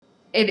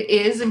it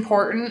is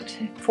important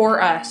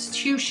for us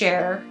to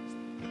share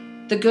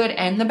the good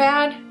and the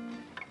bad,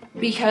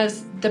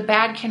 because the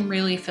bad can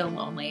really feel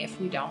lonely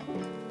if we don't.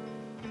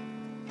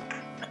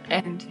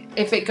 And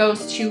if it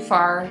goes too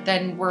far,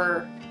 then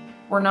we're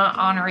not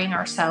honoring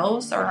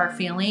ourselves or our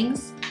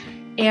feelings,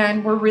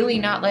 and we're really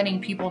not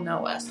letting people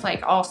know us,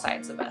 like all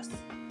sides of us.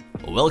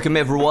 Welcome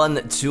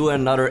everyone to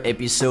another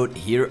episode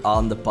here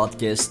on the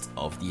podcast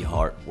of the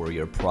Heart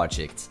Warrior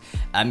Project.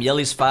 I'm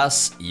Yelis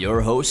Faas,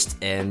 your host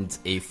and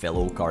a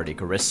fellow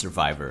cardiac arrest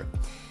survivor.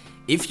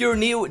 If you're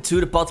new to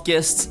the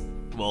podcast,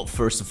 well,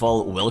 first of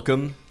all,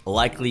 welcome.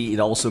 Likely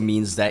it also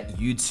means that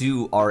you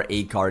too are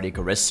a cardiac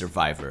arrest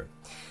survivor.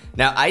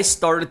 Now, I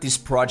started this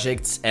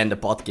project and the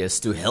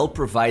podcast to help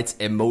provide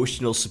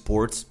emotional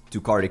support to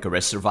cardiac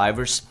arrest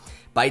survivors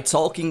by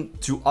talking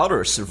to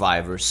other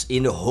survivors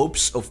in the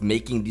hopes of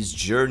making this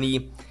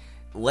journey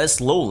less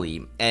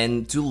lonely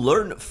and to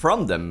learn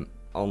from them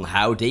on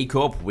how they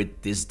cope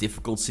with this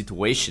difficult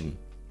situation.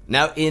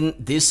 Now, in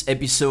this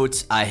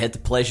episode, I had the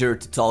pleasure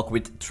to talk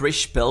with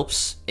Trish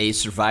Phelps, a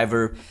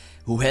survivor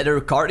who had her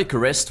cardiac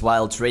arrest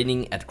while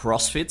training at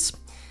CrossFit.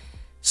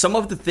 Some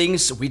of the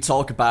things we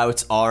talk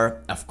about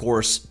are, of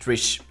course,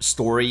 Trish's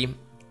story.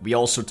 We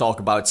also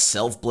talk about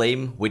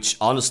self-blame, which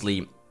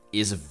honestly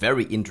is a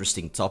very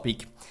interesting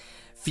topic.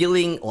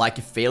 Feeling like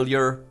a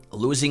failure,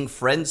 losing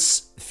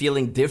friends,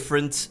 feeling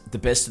different, the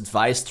best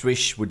advice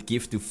Trish would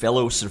give to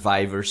fellow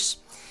survivors,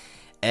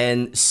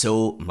 and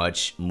so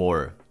much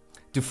more.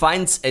 To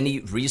find any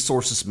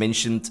resources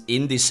mentioned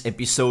in this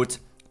episode,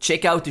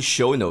 check out the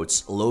show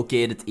notes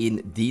located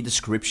in the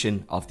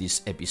description of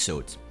this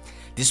episode.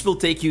 This will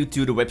take you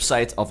to the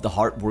website of the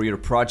Heart Warrior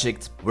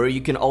Project, where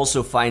you can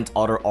also find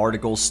other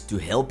articles to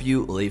help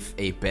you live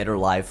a better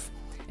life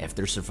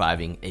after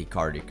surviving a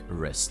cardiac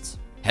arrest.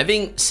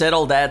 Having said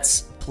all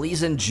that,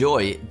 please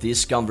enjoy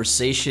this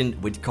conversation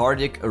with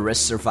cardiac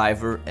arrest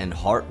survivor and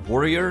Heart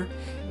Warrior,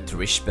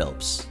 Trish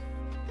Phelps.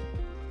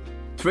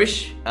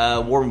 Trish,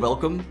 warm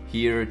welcome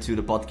here to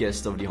the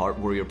podcast of the Heart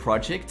Warrior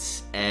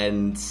Project.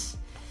 And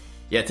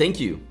yeah, thank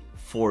you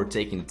for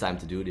taking the time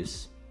to do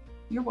this.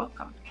 You're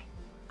welcome.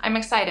 I'm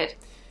excited.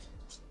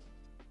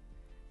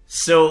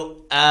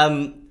 So,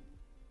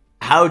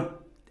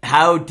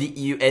 how did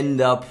you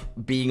end up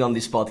being on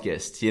this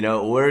podcast? You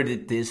know, where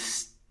did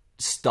this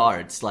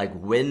start? Like,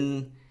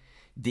 when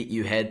did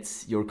you had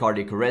your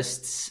cardiac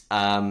arrests?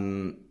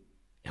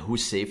 Who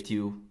saved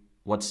you?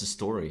 What's the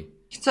story?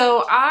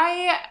 So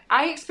I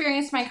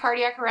experienced my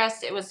cardiac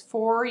arrest. It was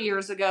 4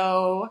 years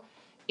ago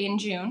in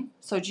June.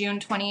 So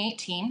June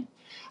 2018.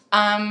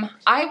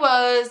 I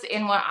was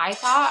in what I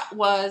thought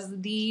was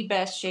the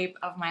best shape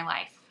of my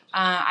life.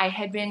 I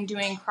had been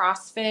doing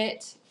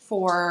CrossFit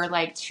for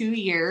like 2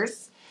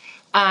 years.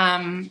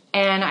 And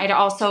I'd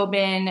also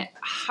been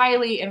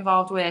highly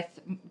involved with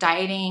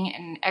dieting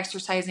and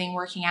exercising,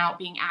 working out,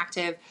 being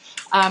active.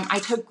 I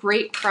took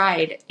great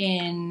pride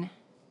in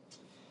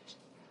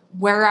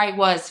where I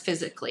was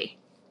physically.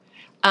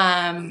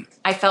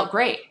 I felt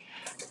great.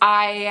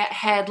 I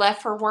had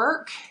left for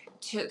work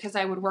because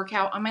I would work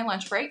out on my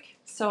lunch break.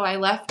 So I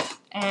left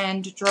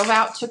and drove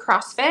out to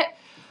CrossFit.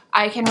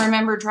 I can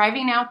remember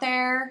driving out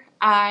there.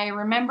 I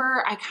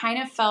remember I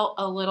kind of felt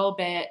a little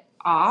bit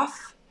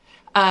off.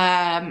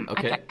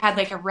 I had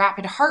like a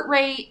rapid heart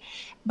rate,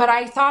 but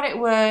I thought it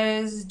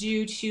was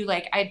due to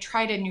like I'd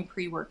tried a new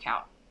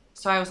pre-workout.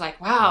 So I was like,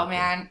 wow,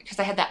 man, because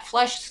I had that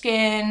flush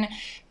skin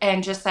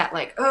and just that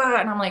like,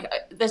 and I'm like,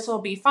 this will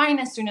be fine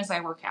as soon as I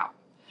work out.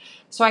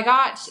 So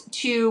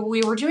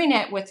we were doing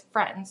it with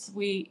friends.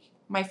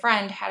 My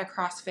friend had a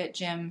CrossFit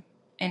gym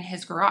in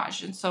his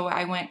garage. And so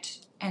I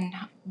went and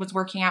was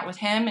working out with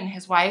him and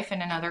his wife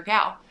and another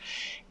gal.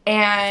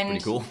 And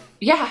that's pretty cool.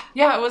 Yeah,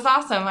 it was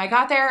awesome. I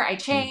got there, I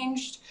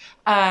changed,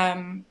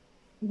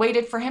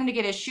 waited for him to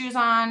get his shoes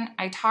on.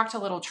 I talked a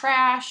little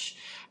trash.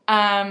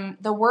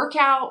 The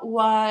workout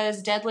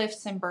was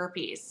deadlifts and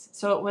burpees.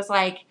 So it was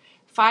like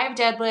 5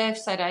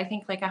 deadlifts at I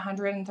think like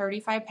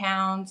 135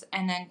 pounds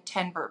and then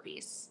 10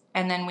 burpees.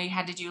 And then we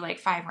had to do like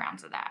 5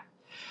 rounds of that.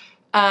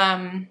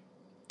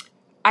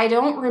 I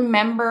don't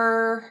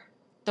remember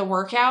the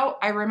workout.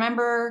 I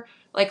remember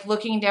like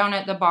looking down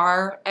at the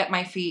bar at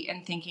my feet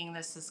and thinking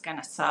this is going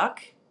to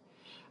suck.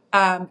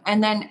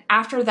 And then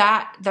after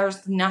that,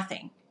 there's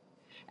nothing.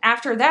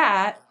 After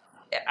that,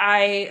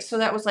 so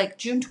that was like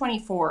June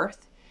 24th.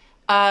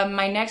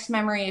 My next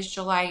memory is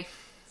July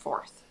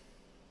 4th.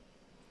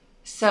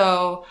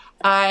 So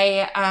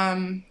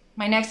my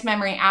next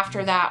memory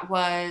after that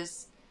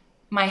was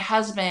my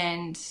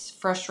husband's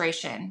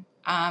frustration.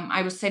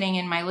 I was sitting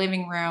in my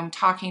living room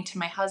talking to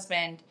my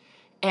husband,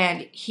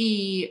 and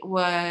he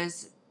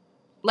was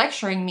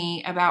lecturing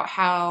me about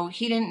how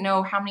he didn't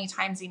know how many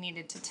times he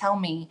needed to tell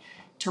me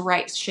to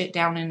write shit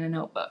down in a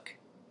notebook.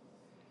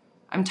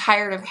 I'm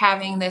tired of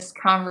having this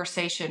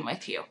conversation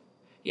with you.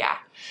 Yeah.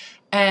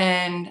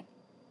 And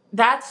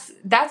that's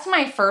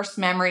my first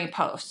memory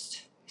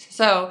post.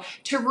 So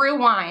to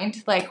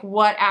rewind, like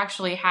what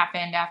actually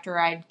happened after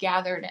I'd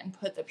gathered and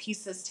put the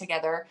pieces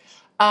together,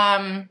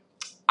 I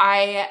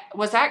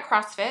was at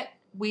CrossFit.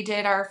 we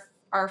did our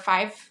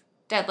 5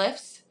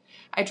 deadlifts.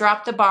 I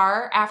dropped the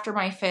bar after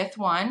my 5th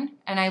one,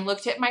 and I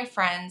looked at my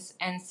friends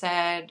and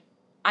said,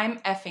 I'm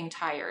effing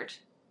tired.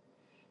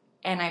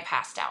 And I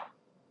passed out.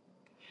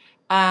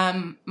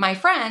 My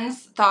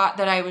friends thought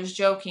that I was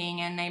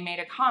joking, and they made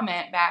a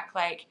comment back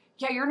like,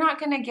 yeah, you're not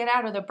going to get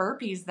out of the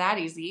burpees that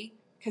easy.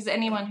 Because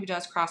anyone who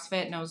does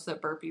CrossFit knows that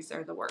burpees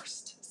are the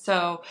worst.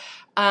 So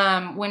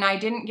when I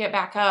didn't get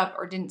back up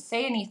or didn't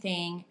say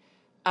anything,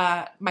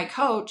 my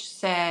coach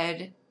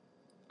said,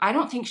 I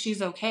don't think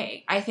she's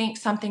okay. I think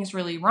something's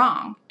really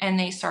wrong. And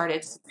they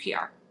started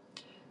CPR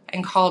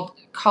and called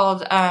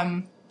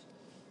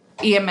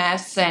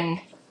EMS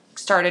and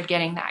started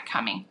getting that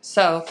coming.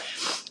 So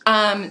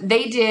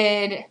they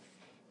did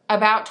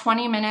about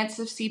 20 minutes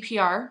of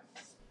CPR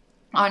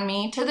on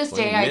me. To this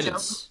day, I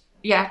joke.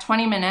 Yeah,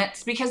 20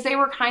 minutes, because they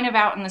were kind of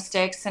out in the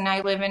sticks, and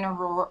I live in a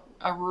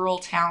rural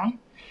town.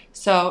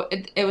 So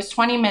it was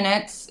 20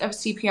 minutes of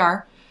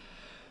CPR,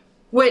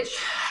 which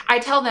I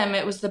tell them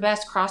it was the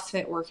best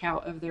CrossFit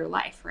workout of their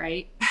life,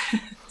 right?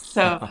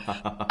 So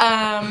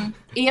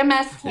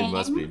EMS came. It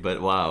must be, but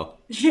wow.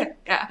 Yeah.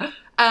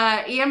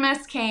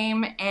 EMS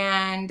came,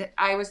 and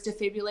I was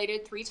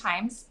defibrillated 3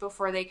 times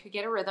before they could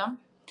get a rhythm.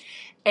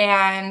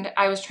 And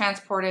I was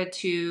transported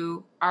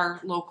to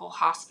our local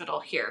hospital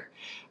here.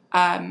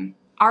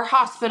 Our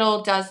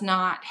hospital does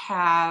not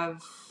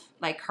have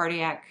like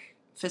cardiac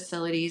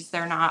facilities.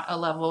 They're not a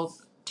level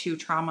 2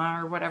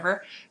 trauma or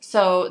whatever.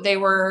 So they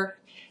were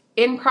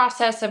in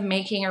process of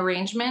making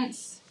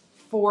arrangements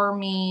for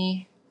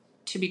me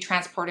to be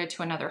transported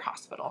to another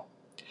hospital.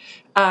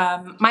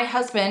 My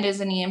husband is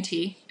an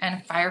EMT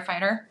and a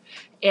firefighter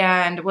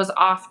and was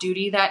off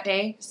duty that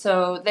day.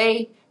 So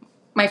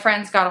my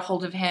friends got a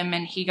hold of him,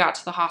 and he got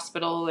to the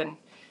hospital and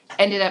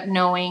ended up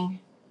knowing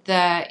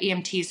the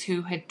EMTs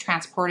who had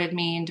transported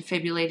me and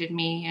defibrillated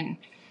me. And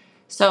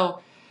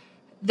so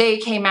they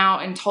came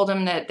out and told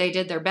him that they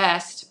did their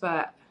best.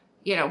 But,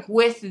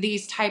 with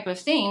these type of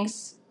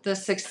things, the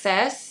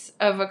success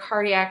of a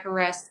cardiac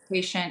arrest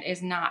patient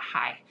is not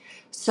high.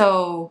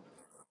 So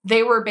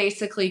they were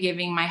basically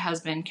giving my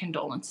husband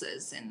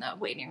condolences in the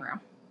waiting room.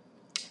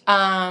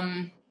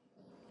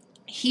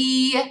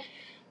 He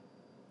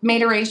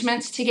made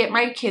arrangements to get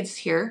my kids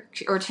here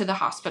or to the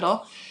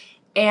hospital,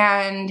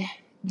 and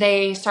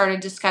they started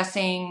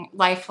discussing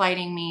life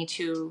flighting me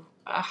to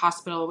a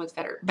hospital with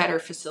better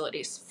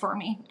facilities for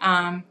me,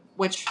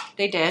 which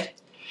they did.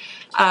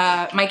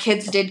 My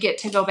kids did get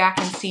to go back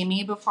and see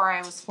me before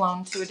I was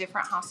flown to a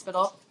different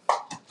hospital.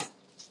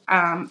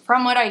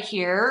 From what I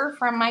hear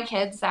from my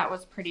kids, that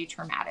was pretty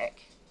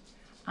traumatic.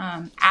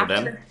 For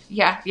them?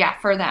 Yeah,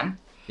 for them.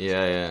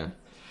 Yeah.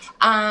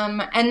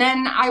 And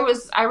then I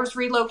was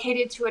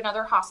relocated to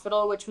another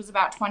hospital, which was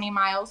about 20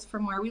 miles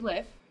from where we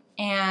live.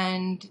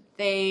 And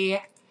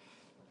they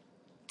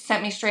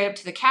sent me straight up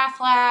to the cath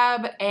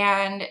lab,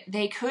 and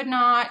they could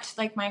not,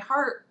 my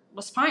heart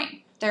was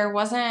fine. There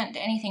wasn't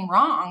anything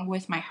wrong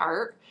with my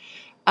heart.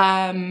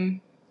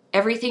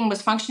 Everything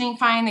was functioning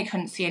fine. They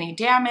couldn't see any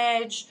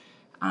damage.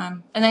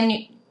 And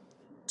then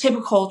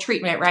typical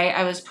treatment, right?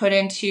 I was put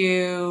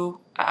into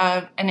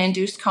an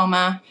induced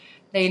coma.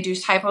 They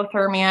induced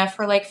hypothermia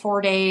for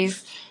 4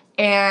 days.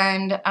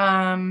 And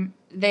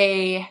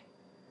they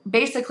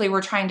basically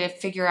were trying to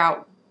figure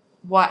out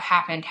what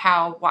happened,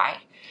 how, why.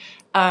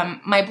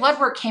 My blood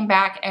work came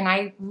back, and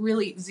I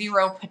really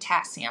 0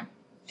 potassium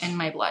in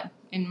my blood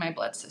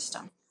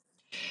system.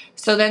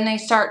 So then they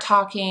start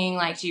talking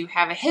do you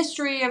have a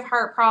history of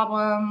heart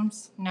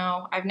problems?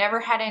 No, I've never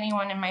had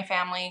anyone in my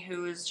family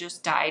who has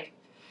just died.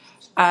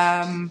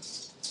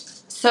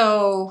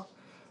 So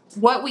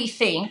what we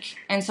think,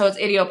 and so it's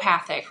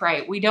idiopathic,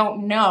 right? We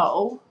don't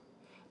know,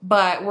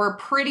 but we're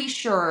pretty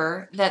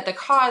sure that the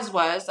cause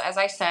was, as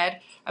I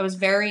said, I was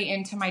very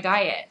into my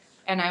diet,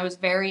 and I was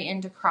very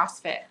into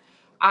CrossFit.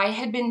 I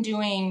had been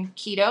doing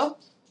keto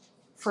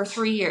for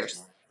 3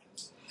 years.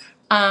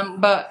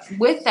 But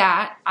with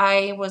that,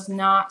 I was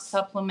not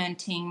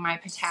supplementing my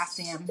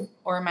potassium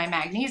or my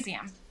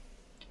magnesium.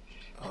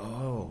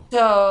 Oh.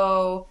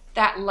 So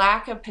that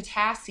lack of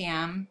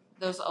potassium,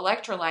 those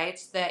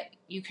electrolytes that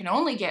you can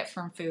only get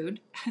from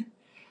food,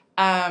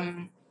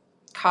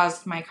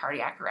 caused my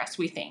cardiac arrest,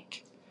 we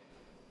think.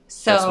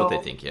 So that's what they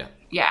think, yeah.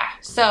 Yeah.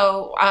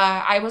 So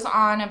I was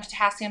on a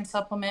potassium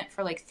supplement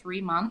for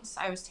 3 months.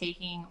 I was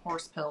taking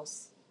horse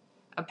pills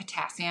of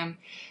potassium.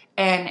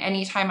 And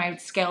anytime I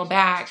would scale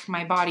back,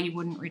 my body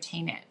wouldn't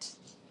retain it.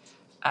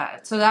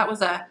 So that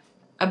was a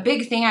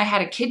big thing. I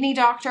had a kidney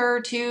doctor,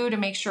 too, to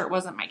make sure it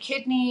wasn't my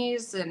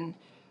kidneys. And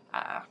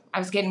I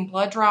was getting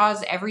blood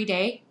draws every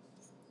day.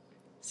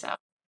 So,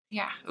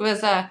 yeah,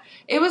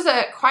 it was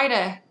quite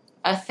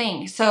a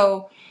thing.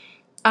 So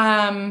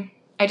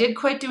I did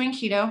quit doing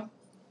keto.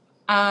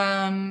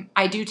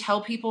 I do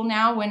tell people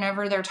now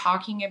whenever they're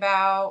talking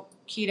about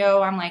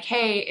keto, I'm like,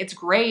 hey, it's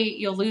great.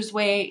 You'll lose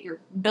weight, you'll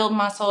build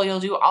muscle,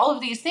 you'll do all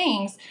of these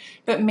things,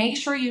 but make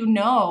sure you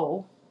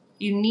know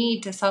you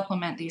need to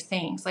supplement these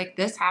things.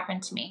 This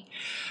happened to me.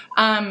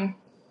 In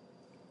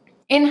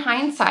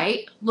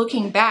hindsight,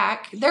 looking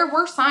back, there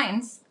were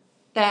signs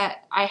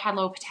that I had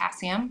low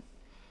potassium.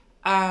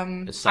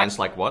 It sounds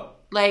like what?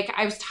 Like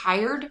I was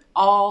tired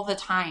all the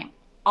time.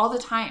 All the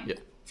time. Yeah.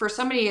 For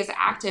somebody as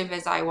active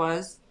as I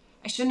was,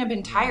 I shouldn't have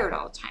been tired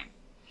all the time.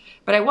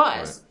 But I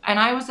was. Right. And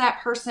I was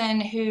that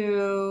person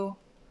who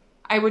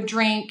I would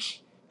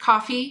drink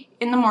coffee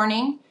in the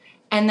morning,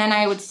 and then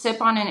I would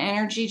sip on an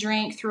energy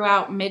drink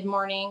throughout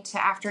mid-morning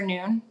to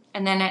afternoon.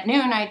 And then at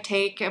noon, I'd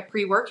take a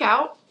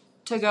pre-workout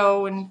to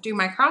go and do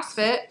my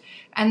CrossFit.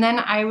 And then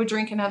I would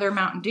drink another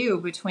Mountain Dew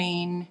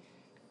between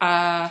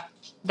that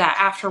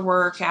after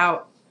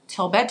workout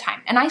till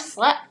bedtime. And I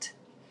slept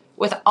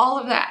with all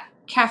of that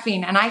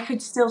caffeine, and I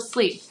could still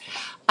sleep.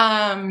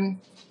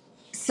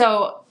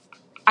 So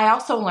I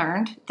also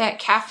learned that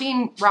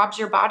caffeine robs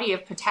your body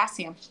of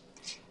potassium.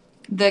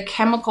 The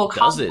chemical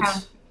compound.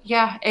 Does it?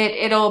 Yeah,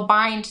 it'll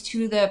bind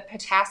to the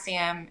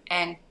potassium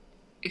and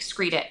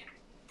excrete it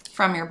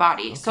from your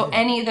body. Okay. So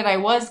any that I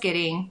was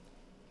getting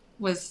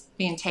was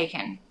being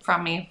taken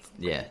from me.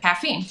 Yeah.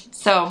 Caffeine.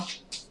 So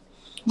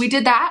we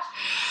did that.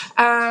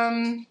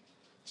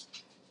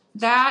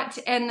 That,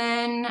 and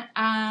then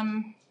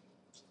I'm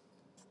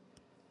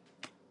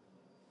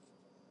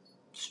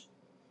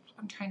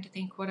trying to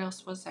think what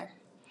else was there.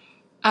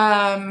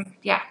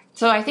 Yeah.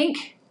 So I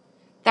think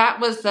that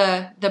was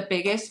the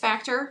biggest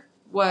factor,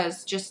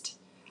 was just,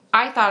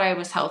 I thought I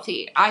was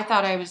healthy. I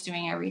thought I was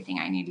doing everything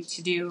I needed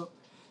to do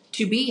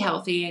to be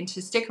healthy and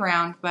to stick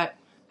around, but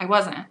I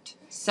wasn't.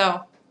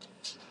 So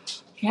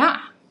yeah,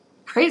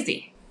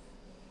 crazy.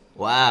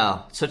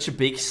 Wow. Such a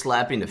big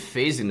slap in the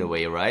face in a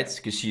way, right?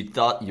 Because you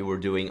thought you were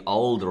doing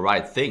all the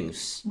right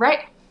things.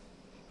 Right.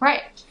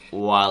 Right.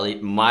 While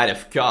it might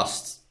have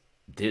cost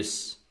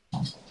this.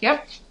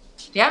 Yep.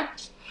 Yeah.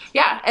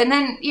 Yeah. And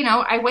then,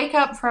 I wake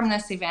up from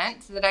this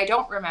event that I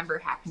don't remember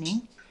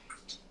happening,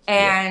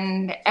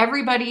 and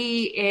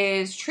everybody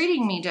is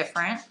treating me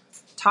different,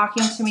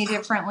 talking to me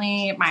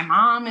differently. My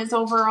mom is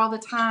over all the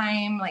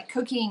time, like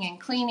cooking and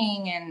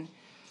cleaning, and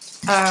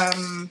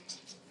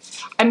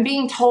I'm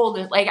being told,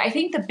 like, I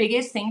think the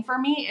biggest thing for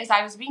me is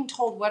I was being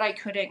told what I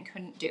could and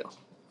couldn't do.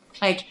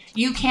 Like,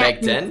 you can't.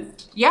 Back then?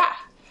 Yeah.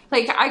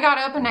 Like, I got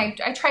up and I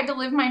tried to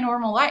live my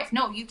normal life.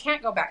 No, you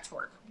can't go back to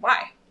work.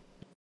 Why?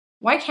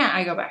 Why can't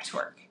I go back to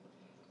work?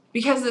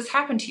 Because this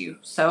happened to you.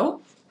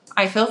 So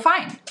I feel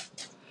fine.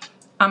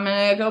 I'm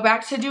going to go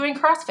back to doing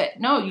CrossFit.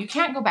 No, you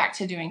can't go back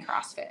to doing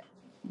CrossFit.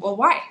 Well,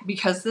 why?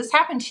 Because this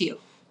happened to you.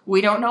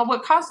 We don't know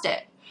what caused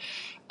it.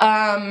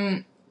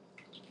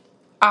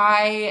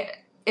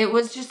 It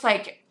was just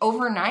like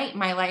overnight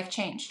my life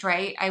changed,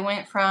 right? I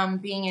went from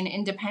being an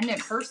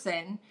independent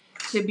person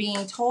to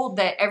being told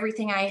that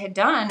everything I had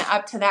done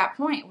up to that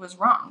point was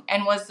wrong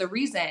and was the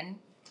reason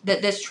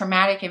that this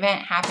traumatic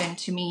event happened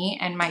to me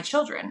and my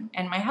children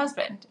and my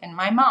husband and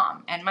my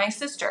mom and my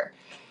sister.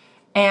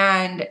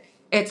 And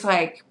it's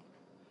like,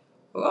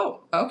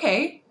 oh,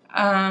 okay.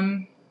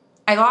 I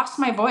lost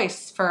my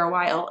voice for a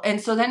while.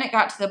 And so then it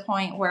got to the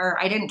point where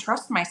I didn't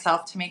trust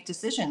myself to make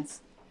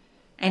decisions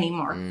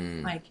anymore.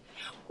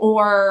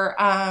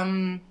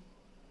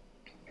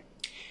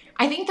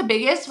 I think the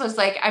biggest was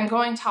like, I'm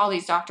going to all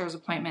these doctor's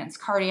appointments,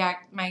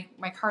 my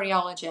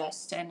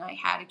cardiologist, and I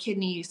had a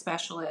kidney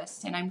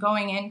specialist, and I'm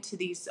going into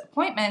these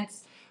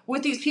appointments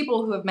with these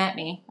people who have met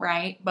me,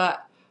 right?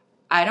 But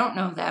I don't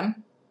know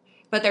them,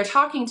 but they're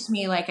talking to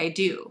me like I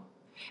do.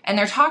 And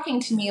they're talking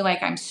to me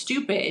like I'm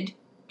stupid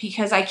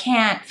because I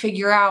can't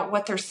figure out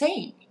what they're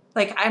saying.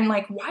 Like, I'm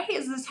like, why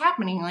is this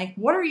happening? Like,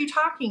 what are you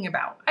talking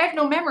about? I have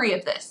no memory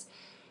of this.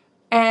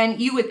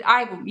 And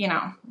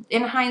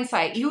in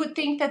hindsight, you would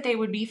think that they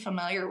would be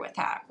familiar with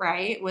that,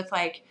 right? With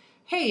like,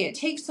 hey, it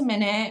takes a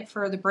minute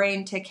for the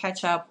brain to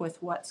catch up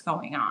with what's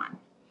going on.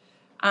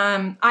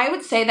 I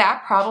would say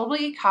that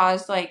probably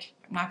caused, like,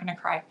 I'm not going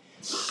to cry.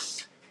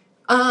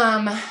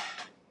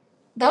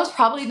 That was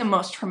probably the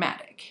most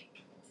traumatic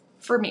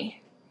for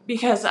me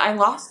because I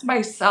lost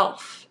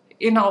myself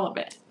in all of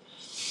it.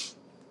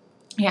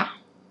 Yeah,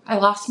 I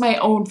lost my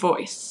own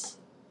voice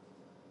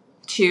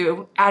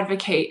to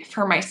advocate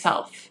for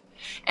myself.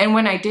 And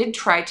when I did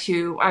try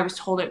to, I was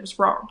told it was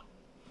wrong.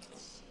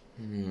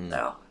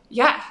 So,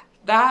 yeah,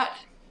 that.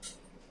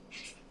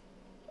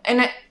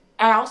 And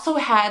I also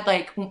had,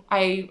 like,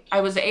 I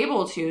was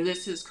able to,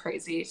 this is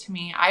crazy to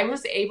me, I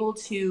was able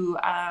to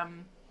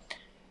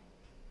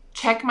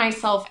check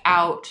myself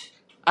out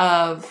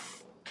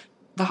of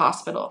the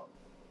hospital.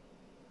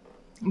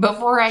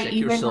 Before I check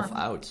even... Check yourself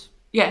out?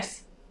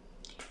 Yes.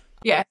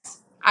 Yes.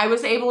 I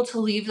was able to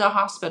leave the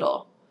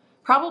hospital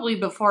probably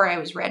before I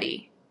was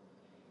ready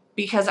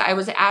because I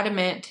was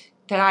adamant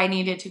that I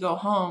needed to go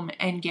home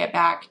and get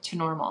back to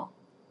normal.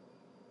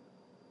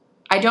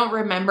 I don't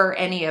remember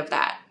any of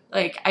that.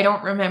 Like, I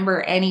don't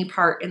remember any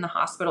part in the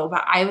hospital,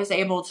 but I was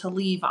able to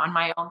leave on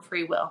my own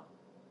free will.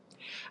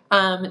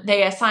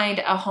 They assigned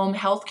a home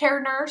health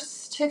care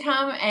nurse to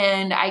come,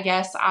 and I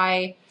guess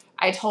I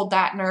told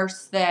that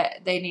nurse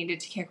that they needed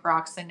to kick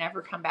rocks and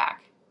never come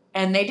back,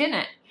 and they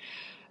didn't.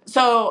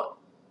 So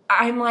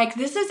I'm like,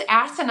 this is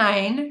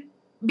asinine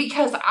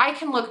because I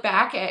can look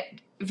back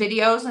at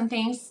videos and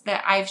things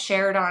that I've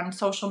shared on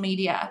social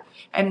media,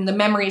 and the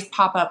memories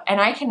pop up,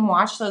 and I can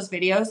watch those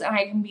videos and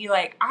I can be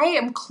like, I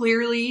am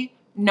clearly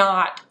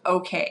not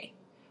okay.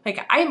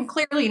 Like, I am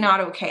clearly not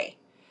okay.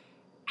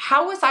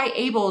 How was I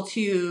able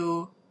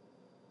to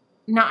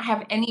not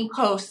have any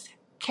post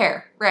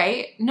care,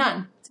 right?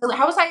 None. So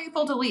how was I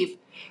able to leave?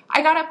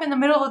 I got up in the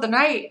middle of the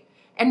night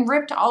and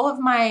ripped all of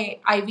my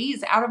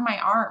IVs out of my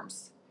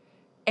arms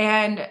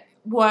and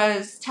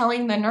was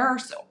telling the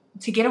nurse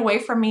to get away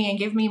from me and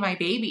give me my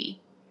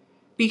baby,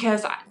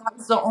 because that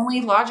was the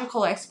only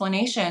logical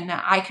explanation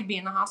that I could be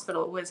in the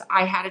hospital, was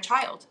I had a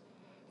child.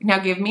 Now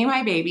give me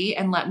my baby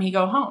and let me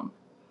go home.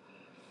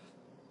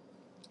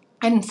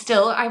 And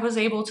still I was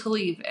able to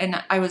leave,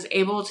 and I was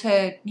able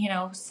to,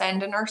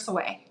 send a nurse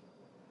away.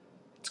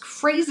 It's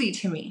crazy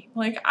to me.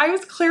 Like, I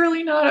was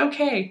clearly not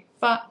okay.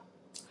 But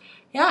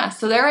yeah,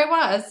 so there I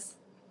was.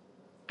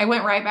 I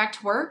went right back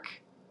to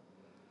work.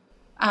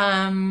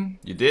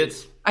 You did?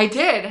 I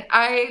did.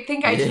 I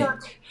think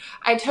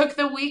I took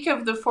the week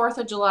of the 4th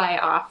of July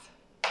off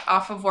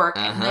of work,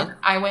 and then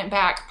I went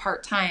back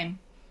part-time.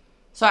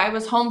 So I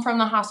was home from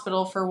the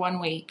hospital for 1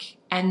 week,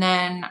 and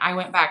then I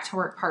went back to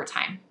work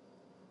part-time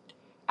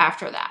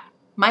after that.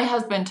 My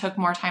husband took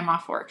more time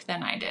off work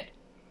than I did.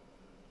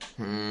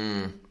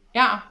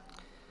 Yeah.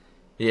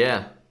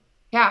 Yeah.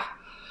 Yeah.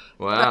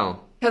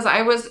 Wow. Because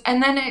I was,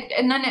 and then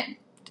it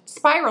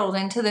spiraled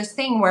into this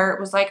thing where it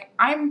was like,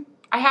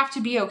 I have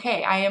to be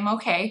okay. I am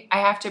okay. I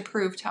have to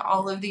prove to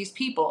all of these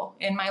people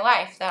in my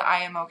life that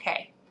I am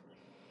okay.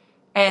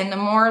 And the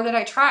more that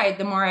I tried,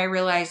 the more I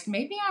realized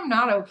maybe I'm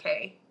not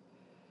okay.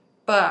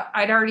 But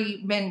I'd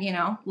already been,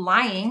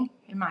 lying,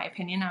 in my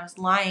opinion. I was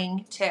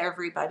lying to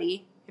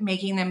everybody,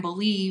 making them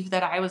believe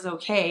that I was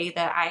okay,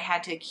 that I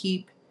had to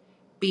keep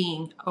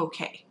being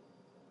okay.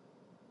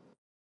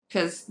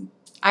 Because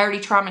I already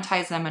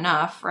traumatized them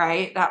enough,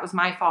 right? That was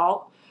my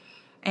fault.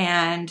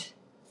 And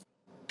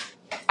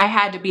I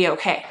had to be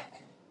okay.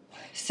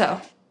 So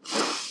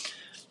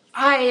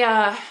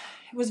I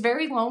was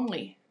very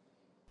lonely.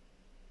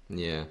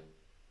 Yeah.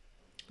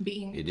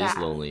 It is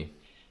lonely.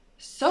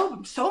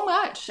 So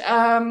much.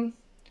 Yeah.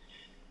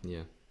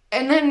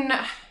 And then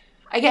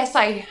I guess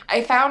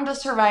I found a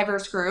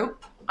survivors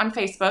group on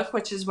Facebook,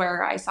 which is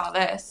where I saw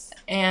this.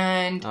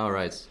 And all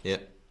right. Yeah.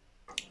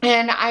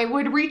 And I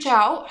would reach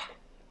out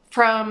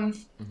from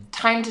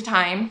time to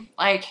time,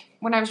 like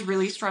when I was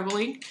really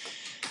struggling.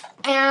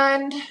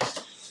 And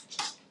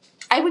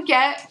I would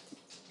get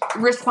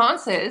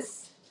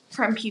responses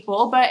from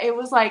people, but it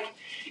was like,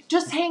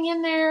 just hang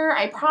in there.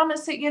 I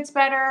promise it gets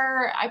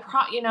better.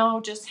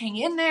 Just hang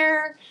in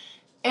there.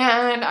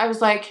 And I was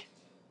like,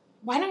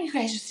 why don't you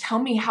guys just tell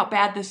me how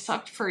bad this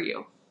sucked for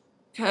you?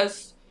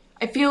 Because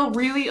I feel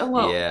really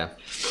alone. Yeah.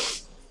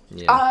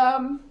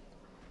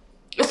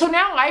 So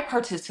now I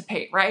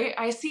participate, right?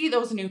 I see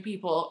those new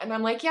people and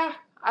I'm like, yeah,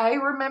 I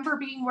remember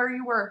being where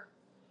you were.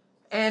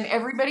 And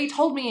everybody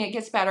told me it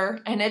gets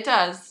better, and it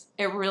does.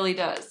 It really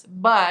does.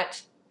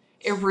 But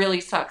it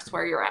really sucks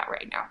where you're at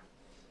right now.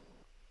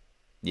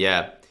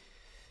 Yeah.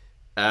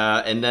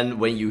 And then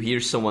when you hear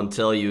someone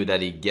tell you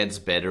that it gets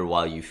better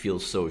while you feel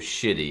so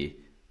shitty,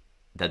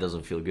 that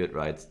doesn't feel good,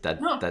 right?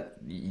 That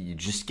you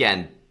just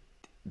can't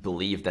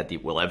believe that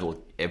it will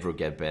ever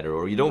get better,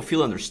 or you don't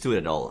feel understood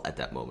at all at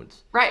that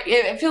moment. Right.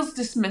 It feels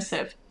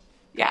dismissive.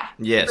 Yeah.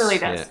 Yes. It really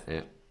does.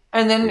 Yeah.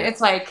 And then it's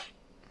like,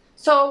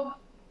 so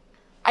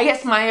I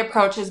guess my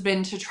approach has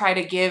been to try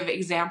to give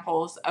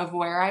examples of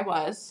where I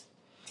was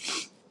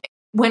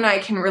when I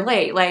can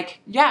relate.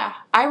 Like, yeah,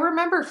 I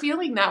remember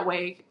feeling that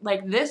way.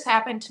 Like, this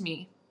happened to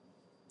me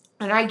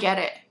and I get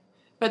it,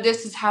 but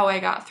this is how I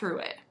got through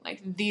it.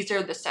 Like, these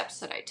are the steps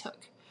that I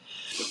took.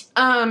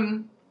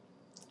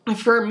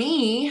 For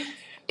me,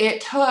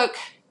 it took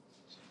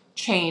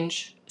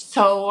change,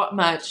 so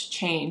much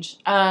change.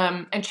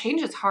 And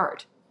change is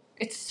hard.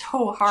 It's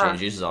so hard.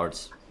 Change is hard.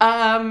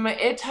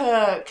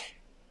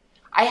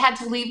 I had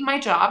to leave my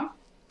job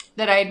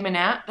that I had been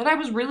at, that I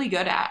was really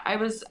good at. I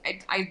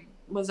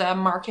was a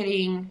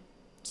marketing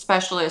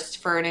specialist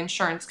for an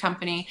insurance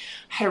company.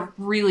 I had a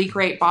really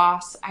great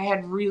boss. I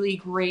had really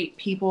great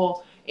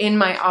people in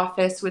my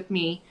office with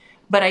me,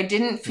 but I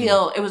didn't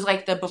feel, it was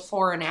like the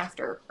before and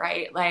after,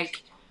 right?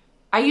 Like,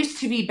 I used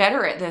to be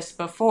better at this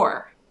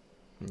before,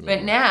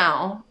 but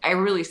now I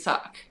really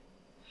suck.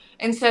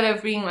 Instead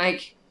of being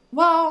like,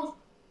 well,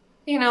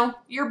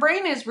 your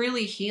brain is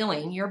really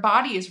healing. Your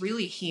body is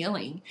really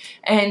healing.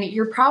 And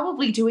you're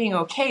probably doing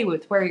okay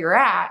with where you're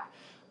at.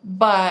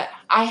 But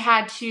I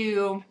had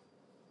to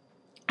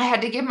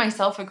give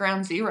myself a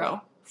ground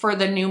zero for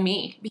the new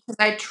me. Because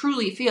I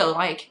truly feel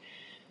like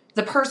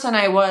the person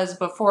I was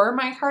before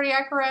my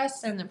cardiac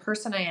arrest and the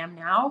person I am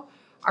now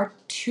are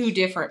two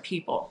different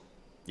people.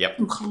 Yep.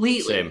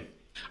 Completely. Same.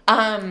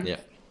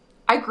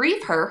 I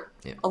grieve her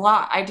a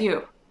lot. I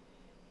do.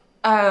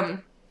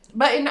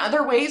 But in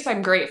other ways,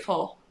 I'm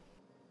grateful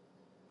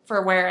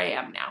for where I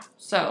am now.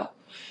 So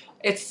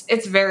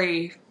it's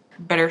very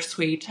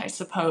bittersweet, I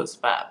suppose.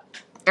 But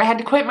I had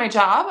to quit my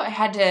job. I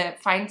had to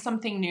find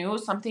something new,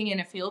 something in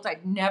a field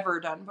I'd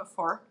never done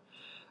before.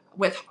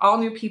 with all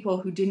new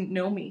people who didn't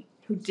know me,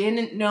 who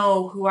didn't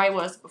know who I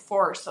was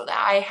before, so that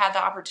I had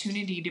the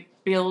opportunity to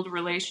build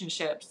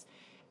relationships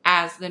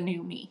as the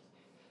new me.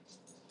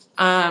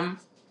 And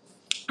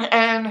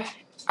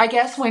I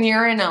guess when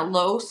you're in a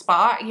low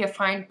spot, you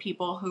find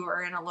people who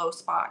are in a low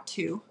spot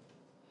too.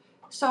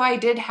 So I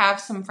did have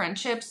some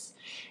friendships,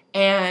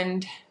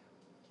 and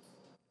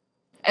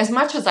as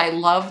much as I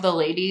love the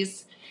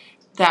ladies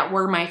that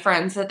were my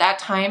friends at that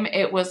time,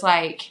 it was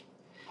like,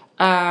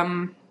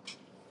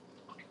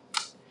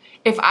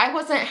 if I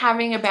wasn't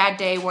having a bad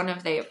day, one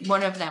of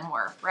them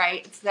were,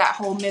 right? It's that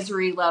whole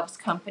misery loves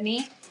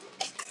company.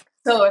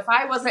 So if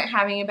I wasn't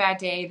having a bad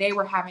day, they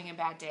were having a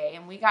bad day,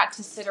 and we got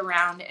to sit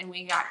around and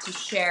we got to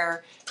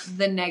share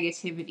the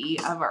negativity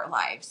of our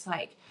lives.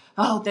 Like,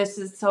 oh, this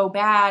is so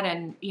bad,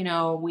 and,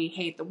 we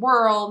hate the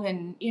world,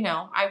 and,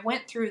 I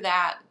went through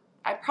that.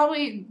 I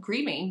probably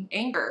grieving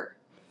anger.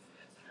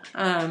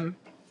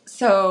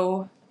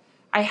 So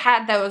I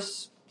had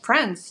those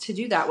friends to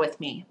do that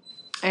with me.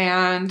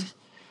 And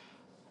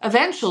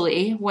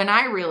eventually, when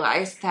I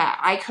realized that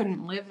I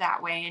couldn't live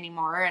that way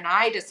anymore, and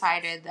I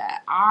decided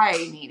that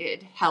I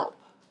needed help,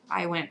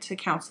 I went to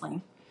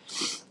counseling.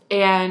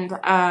 And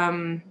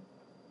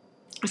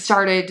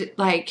started,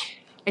 I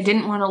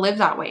didn't want to live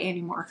that way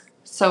anymore.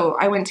 So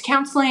I went to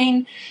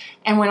counseling,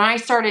 and when I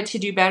started to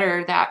do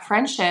better, that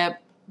friendship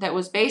that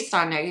was based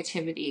on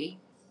negativity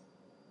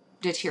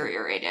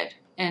deteriorated,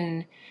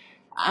 and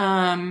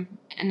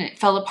it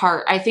fell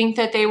apart. I think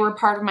that they were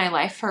part of my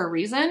life for a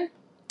reason.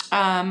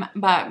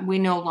 But we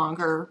no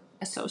longer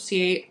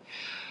associate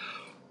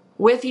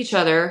with each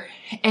other.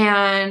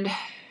 And,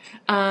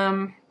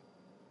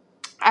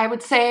 I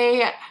would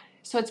say,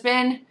 so I've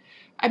been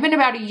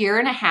about 1.5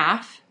 years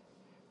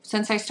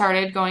since I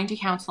started going to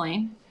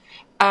counseling.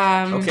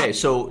 Okay,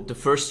 so the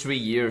first 3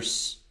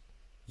 years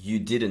you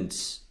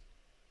didn't.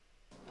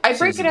 I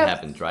break it up.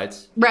 Happened, right?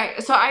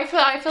 Right. So I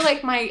feel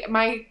like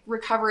my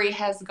recovery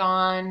has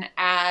gone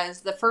as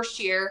the first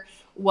year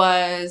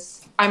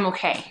was I'm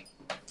okay.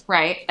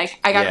 Right? Like,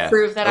 I got to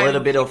prove that a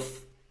little bit of,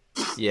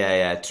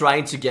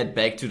 trying to get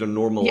back to the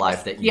normal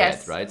life that you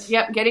had, right?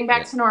 Yep, getting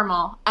back to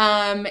normal.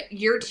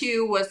 Year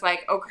 2 was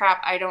like, oh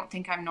crap, I don't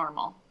think I'm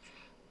normal.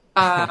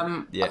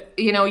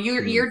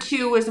 Year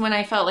 2 was when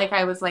I felt like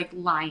I was like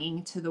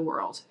lying to the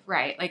world,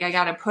 right? Like, I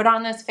got to put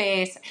on this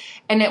face,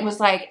 and it was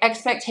like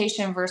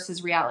expectation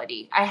versus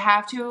reality. I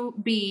have to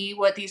be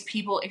what these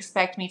people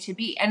expect me to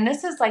be. And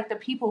this is like the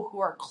people who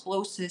are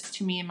closest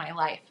to me in my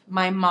life.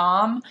 My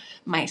mom,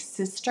 my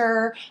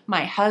sister,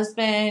 my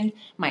husband,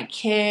 my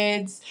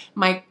kids,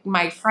 my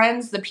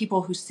friends, the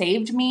people who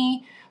saved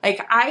me.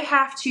 Like, I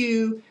have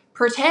to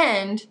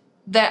pretend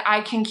that I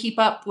can keep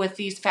up with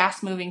these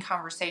fast-moving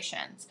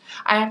conversations.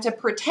 I have to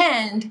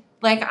pretend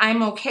like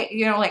I'm okay.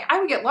 Like, I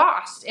would get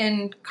lost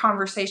in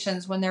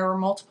conversations when there were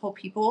multiple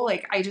people.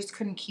 Like, I just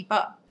couldn't keep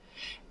up.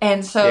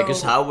 And so... Yeah,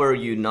 because how were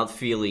you not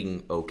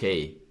feeling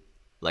okay?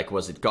 Like,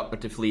 was it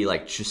cognitively,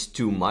 like, just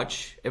too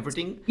much,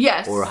 everything?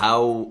 Yes. Or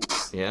how...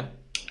 Yeah?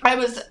 I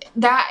had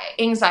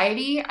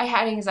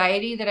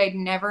anxiety that I'd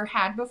never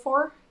had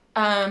before.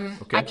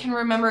 I can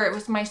remember it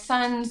was my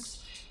son's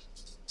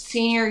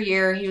senior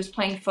year. He was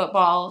playing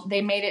football.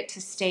 They made it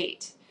to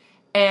state,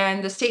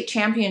 and the state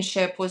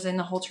championship was in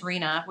the Holt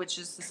Arena, which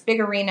is this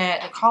big arena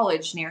at the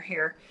college near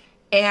here.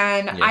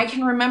 And I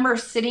can remember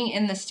sitting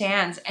in the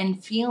stands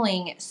and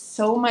feeling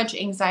so much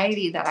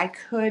anxiety that I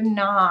could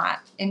not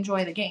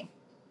enjoy the game.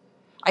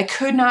 I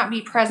could not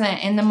be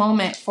present in the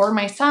moment for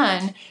my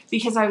son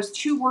because I was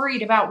too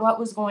worried about what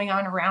was going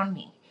on around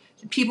me.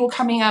 People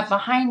coming up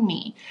behind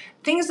me,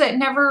 things that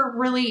never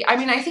really, I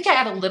think I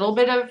had a little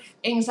bit of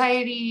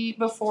anxiety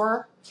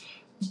before,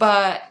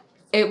 but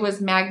it was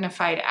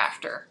magnified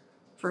after,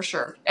 for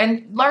sure.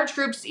 And large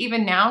groups,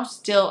 even now,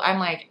 still, I'm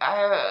like,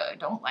 I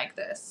don't like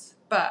this,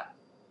 but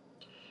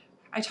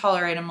I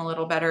tolerate them a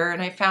little better,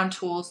 and I found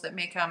tools that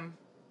make them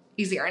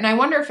easier. And I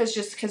wonder if it's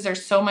just because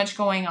there's so much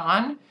going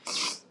on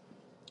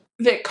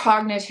that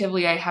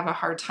cognitively I have a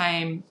hard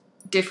time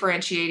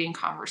differentiating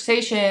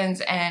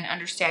conversations and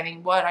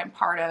understanding what I'm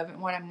part of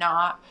and what I'm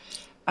not.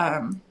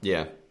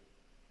 Yeah,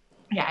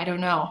 I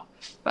don't know,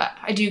 but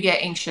I do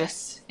get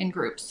anxious in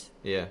groups.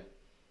 Yeah.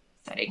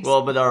 Settings.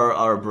 Well, but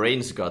our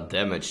brains got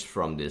damaged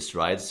from this,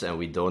 right? And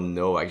we don't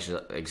know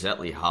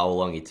exactly how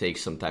long it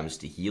takes sometimes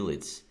to heal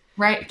it.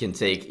 Right.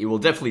 It will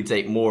definitely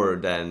take more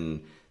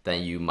than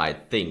you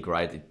might think,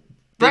 right? It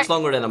takes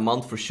longer than a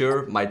month for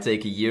sure. Might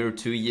take 1 year,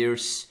 2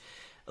 years.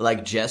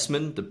 Like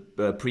Jasmine,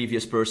 the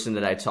previous person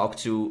that I talked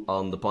to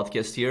on the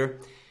podcast here,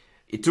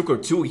 it took her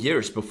 2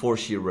 years before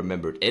she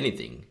remembered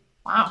anything.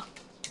 Wow.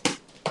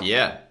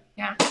 Yeah.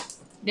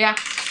 Yeah.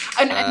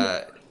 And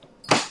I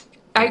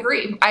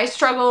agree. I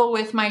struggle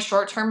with my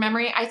short-term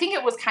memory. I think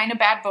it was kind of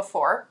bad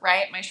before,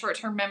 right? My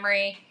short-term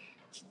memory,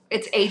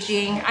 it's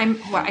aging.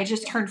 I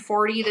just turned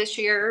 40 this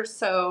year,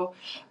 so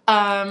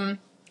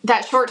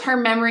that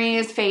short-term memory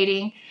is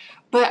fading.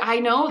 But I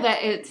know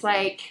that it's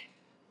like,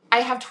 I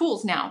have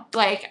tools now.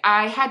 Like,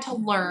 I had to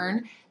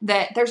learn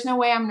that there's no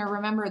way I'm going to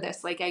remember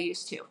this like I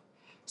used to.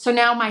 So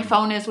now my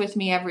phone is with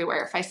me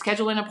everywhere. If I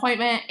schedule an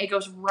appointment, it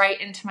goes right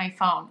into my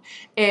phone.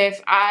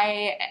 If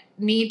I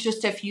need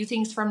just a few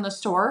things from the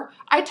store,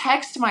 I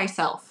text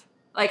myself.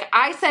 Like,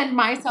 I send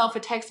myself a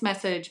text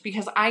message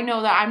because I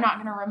know that I'm not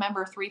going to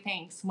remember 3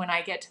 things when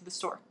I get to the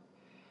store.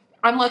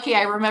 I'm lucky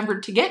I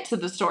remembered to get to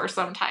the store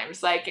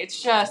sometimes. Like,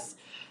 it's just,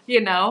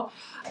 but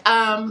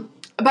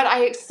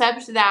I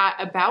accept that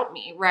about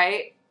me,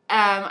 right?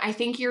 I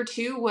think year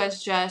 2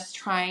 was just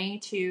trying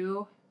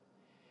to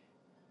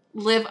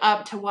live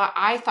up to what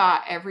I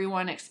thought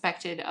everyone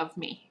expected of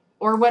me,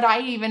 or what I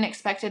even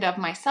expected of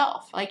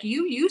myself. Like,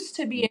 you used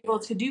to be able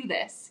to do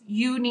this.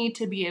 You need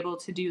to be able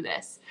to do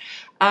this.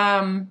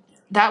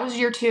 That was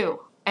year 2.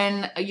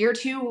 And year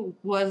 2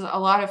 was a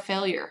lot of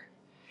failure.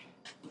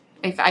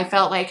 I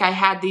felt like I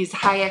had these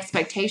high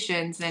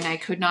expectations and I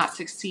could not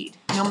succeed,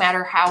 no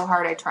matter how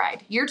hard I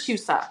tried. Year 2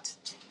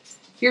 sucked.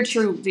 Year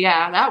 2,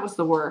 yeah, that was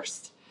the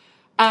worst.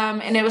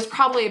 And it was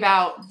probably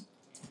about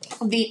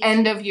the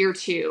end of year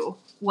 2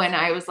 when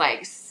I was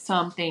like,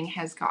 something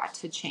has got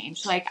to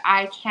change. Like,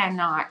 I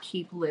cannot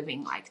keep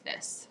living like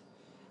this.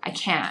 I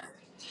can't.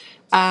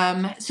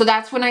 So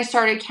that's when I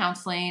started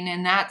counseling,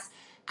 and that's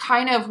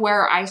kind of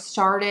where I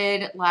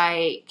started,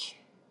 like,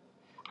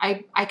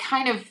 I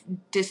kind of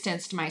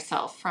distanced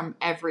myself from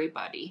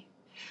everybody.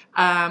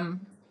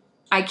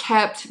 I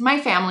kept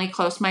my family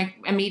close, my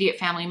immediate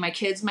family, my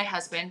kids, my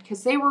husband,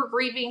 because they were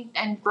grieving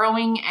and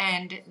growing,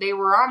 and they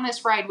were on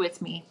this ride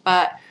with me.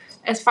 But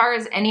as far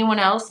as anyone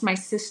else, my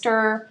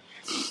sister,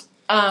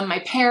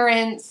 my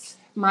parents,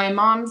 my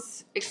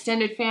mom's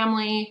extended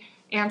family,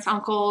 aunts,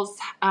 uncles,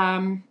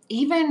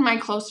 even my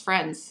close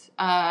friends,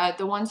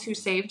 the ones who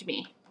saved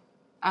me,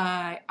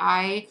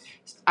 I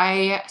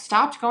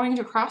stopped going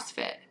to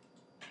CrossFit.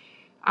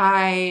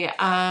 I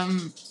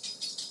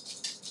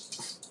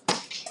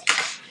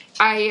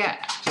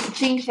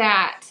think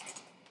that,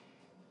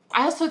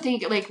 I also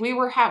think, like, we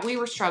were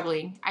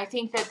struggling. I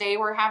think that they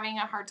were having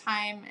a hard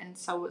time, and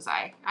so was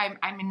I.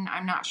 I mean,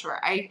 I'm not sure.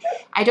 I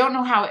don't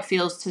know how it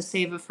feels to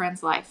save a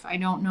friend's life. I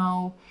don't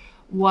know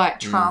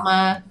what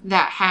trauma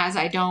that has.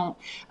 I don't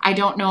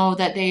know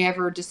that they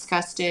ever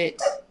discussed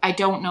it. I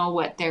don't know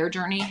what their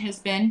journey has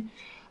been.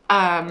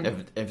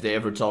 Have they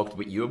ever talked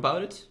with you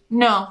about it?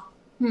 No.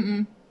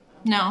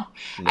 No.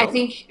 I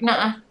think,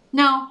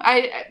 no.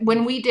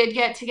 When we did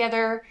get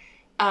together,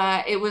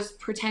 it was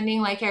pretending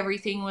like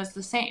everything was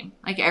the same,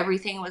 like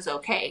everything was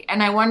okay.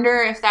 And I wonder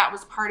if that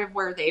was part of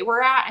where they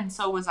were at, and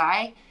so was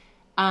I.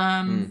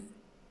 I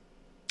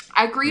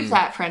grieved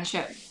that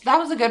friendship. That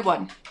was a good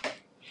one.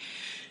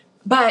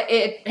 But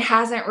it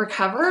hasn't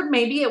recovered.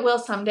 Maybe it will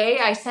someday.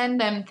 I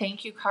send them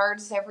thank you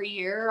cards every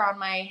year on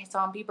my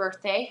zombie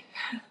birthday.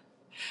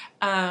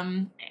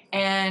 And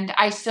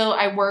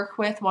I work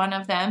with one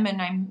of them,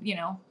 and I'm,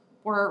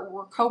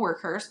 we're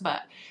coworkers,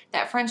 but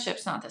that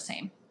friendship's not the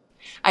same.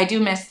 I do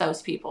miss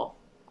those people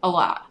a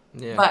lot,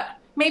 but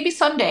maybe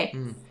someday,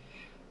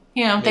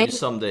 maybe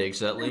someday,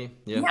 exactly.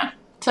 Yeah.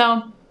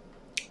 So,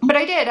 but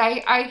I did,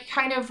 I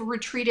kind of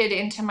retreated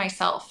into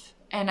myself,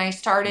 and I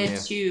started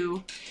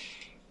to,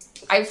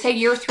 I'd say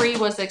year 3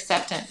 was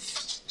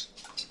acceptance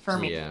for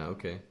me. Yeah.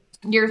 Okay.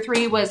 Year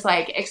 3 was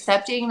like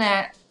accepting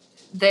that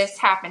this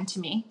happened to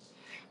me,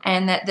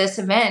 and that this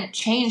event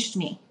changed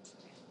me.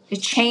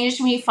 It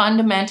changed me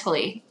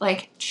fundamentally,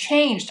 like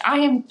changed. I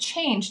am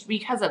changed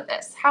because of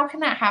this. How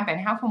can that happen?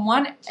 How can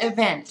one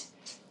event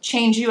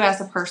change you as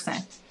a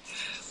person?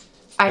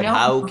 I don't.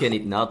 How can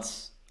it not,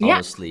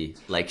 honestly?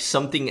 Like,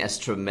 something as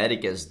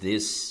traumatic as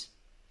this.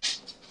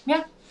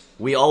 Yeah.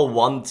 We all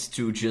want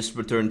to just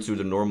return to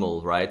the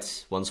normal,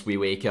 right? Once we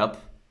wake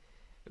up.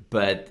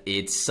 But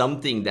it's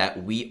something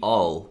that we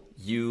all,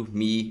 you,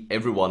 me,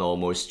 everyone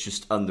almost,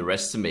 just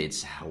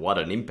underestimates what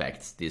an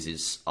impact this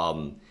is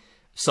on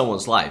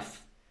someone's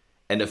life.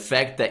 And the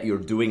fact that you're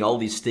doing all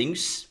these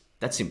things,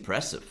 that's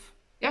impressive.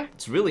 Yeah.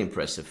 It's really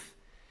impressive.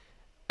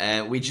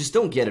 And we just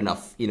don't get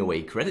enough, in a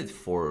way, credit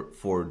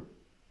for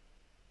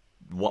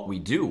what we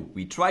do.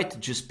 We try to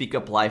just pick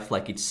up life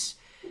like it's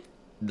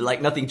like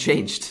nothing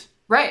changed.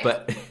 Right.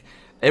 But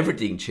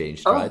everything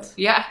changed, right?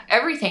 Yeah,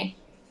 everything.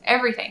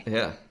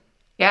 Yeah.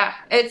 Yeah,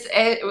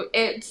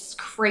 it's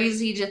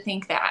crazy to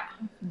think that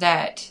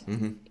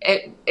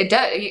it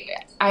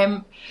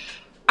does.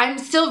 I'm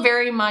still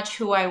very much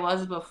who I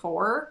was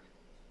before.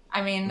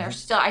 I mean,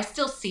 I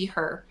still see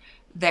her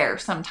there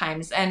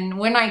sometimes. And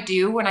when I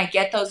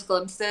get those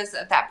glimpses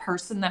of that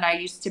person that I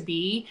used to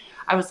be,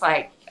 I'm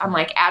like,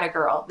 atta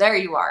girl, there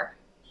you are.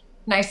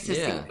 Nice to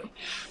see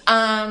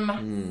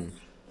you.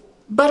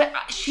 But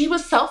she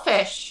was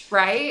selfish,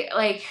 right?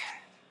 Like,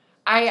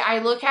 I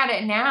look at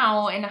it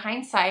now in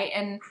hindsight,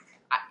 and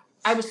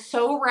I was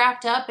so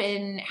wrapped up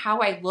in how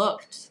I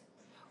looked,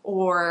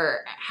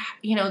 or,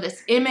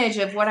 this image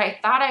of what I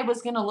thought I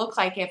was going to look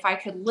like if I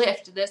could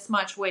lift this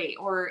much weight,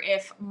 or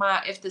if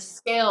the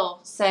scale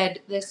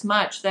said this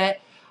much,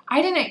 that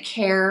I didn't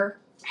care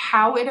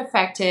how it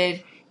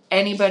affected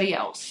anybody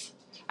else.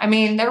 I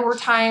mean, there were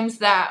times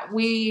that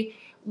we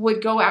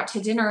would go out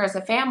to dinner as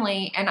a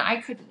family, and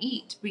I couldn't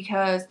eat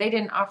because they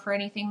didn't offer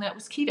anything that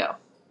was keto.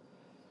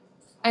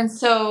 And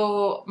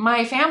so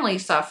my family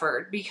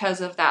suffered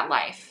because of that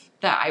life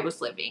that I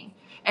was living.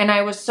 And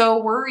I was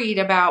so worried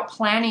about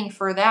planning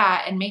for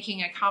that and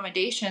making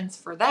accommodations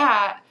for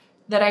that,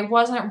 that I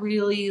wasn't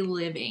really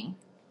living.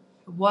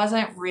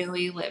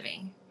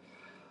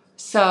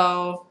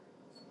 So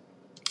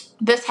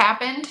this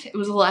happened. It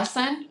was a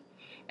lesson.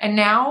 And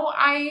now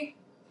I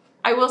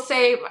will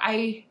say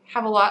I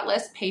have a lot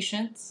less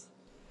patience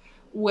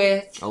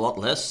with. A lot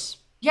less.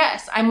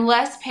 Yes, I'm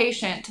less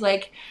patient.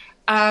 Like,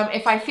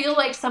 if I feel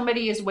like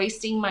somebody is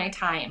wasting my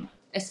time,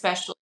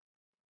 especially,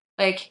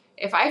 like,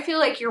 if I feel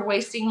like you're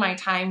wasting my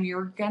time,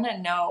 you're gonna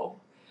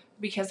know,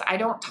 because I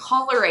don't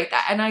tolerate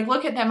that. And I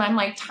look at them, I'm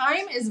like,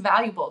 time is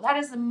valuable. That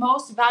is the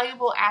most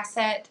valuable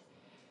asset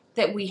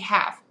that we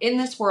have in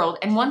this world.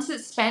 And once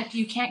it's spent,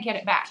 you can't get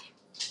it back.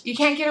 You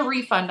can't get a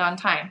refund on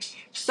time.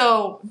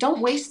 So don't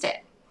waste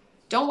it.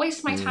 Don't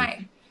waste my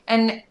time.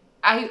 And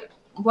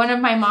one of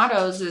my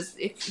mottos is,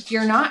 if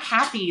you're not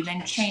happy,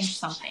 then change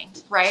something,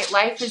 right?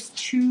 Life is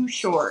too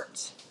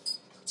short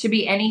to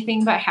be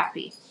anything but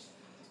happy.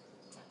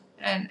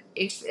 And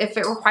if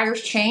it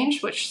requires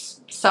change, which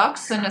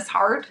sucks and is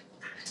hard,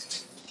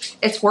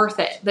 it's worth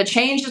it. The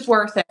change is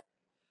worth it.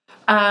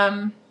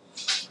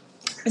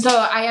 So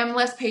I am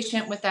less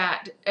patient with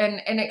that.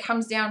 And it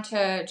comes down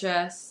to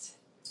just,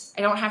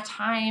 I don't have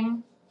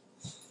time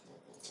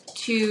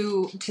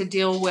to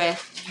deal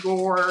with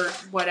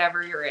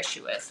whatever your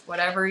issue is.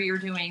 Whatever you're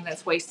doing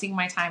that's wasting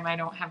my time, I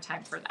don't have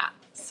time for that.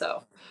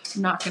 So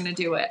I'm not going to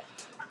do it.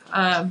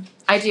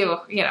 I do,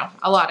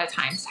 a lot of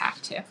times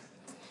have to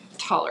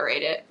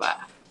tolerate it, but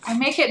I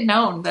make it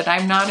known that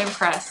I'm not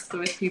impressed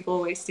with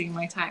people wasting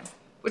my time,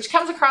 which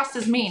comes across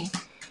as mean.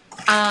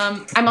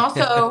 I'm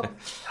also.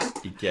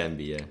 It can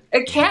be, yeah.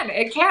 It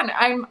can.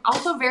 I'm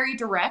also very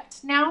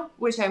direct now,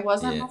 which I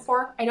wasn't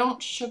before. I don't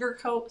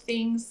sugarcoat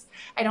things.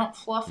 I don't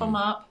fluff them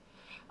up.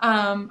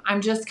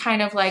 I'm just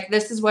kind of like,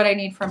 this is what I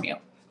need from you,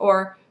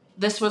 or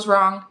this was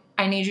wrong.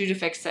 I need you to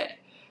fix it.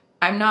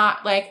 I'm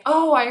not like,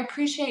 oh, I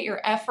appreciate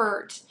your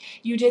effort.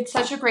 You did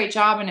such a great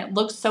job and it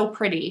looks so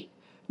pretty.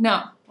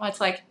 No,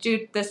 it's like,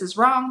 dude, this is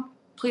wrong.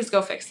 Please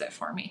go fix it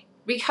for me.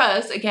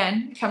 Because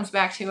again, it comes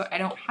back to, I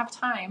don't have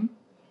time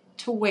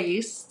to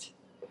waste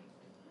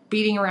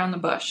beating around the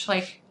bush.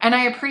 And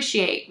I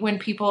appreciate when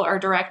people are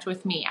direct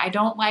with me. I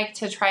don't like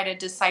to try to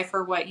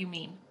decipher what you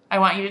mean. I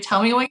want you to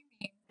tell me what you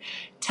mean.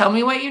 Tell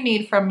me what you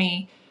need from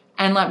me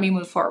and let me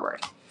move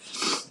forward.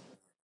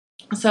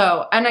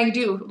 So, and I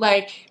do,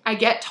 I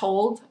get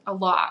told a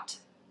lot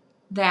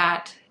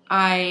that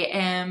I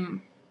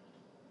am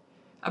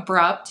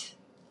abrupt.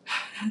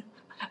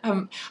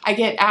 I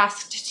get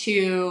asked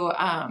to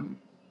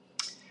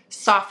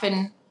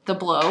soften the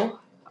blow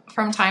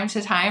from time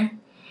to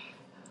time.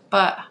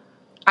 But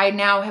I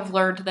now have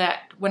learned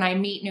that when I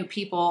meet new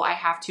people, I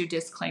have to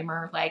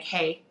disclaimer,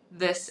 hey,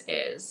 this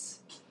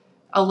is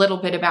a little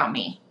bit about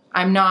me.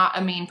 I'm not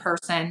a mean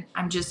person.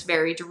 I'm just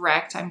very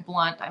direct. I'm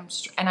blunt.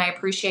 And I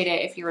appreciate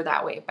it if you're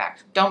that way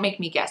back. Don't make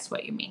me guess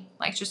what you mean.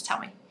 Just tell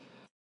me,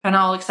 and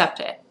I'll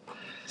accept it.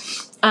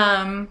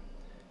 How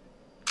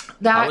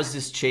has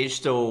this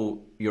changed,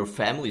 though, your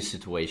family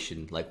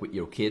situation, with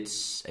your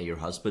kids and your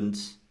husband?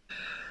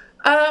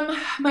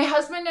 My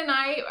husband and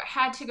I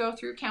had to go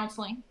through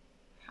counseling,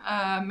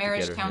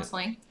 marriage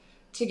counseling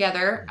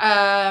together,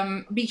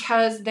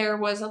 because there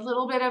was a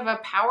little bit of a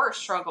power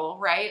struggle,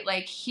 right?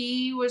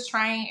 He was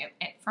trying,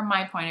 from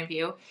my point of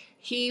view,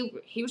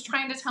 he was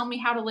trying to tell me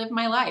how to live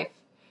my life.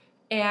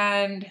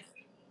 And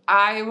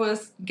I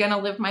was going to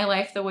live my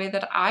life the way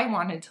that I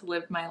wanted to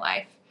live my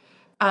life.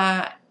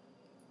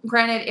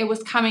 Granted, it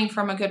was coming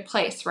from a good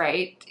place,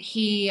 right?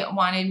 He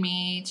wanted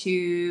me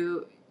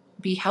to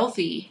be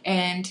healthy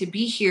and to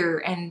be here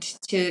and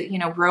to,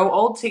 grow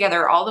old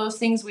together, all those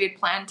things we had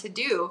planned to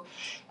do.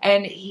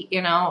 And he,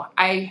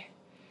 I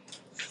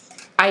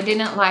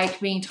didn't like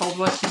being told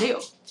what to do.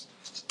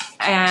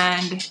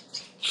 And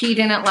he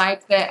didn't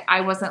like that I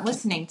wasn't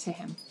listening to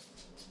him.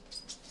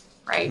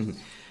 Right?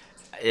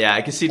 Yeah,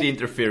 I can see the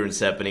interference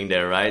happening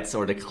there, right?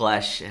 Or the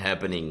clash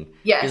happening.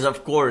 Yes. Because,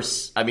 of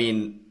course,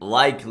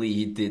 likely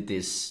he did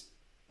this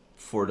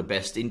for the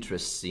best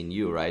interests in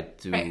you, right?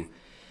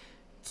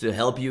 To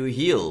help you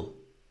heal.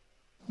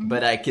 Mm-hmm.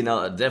 But I can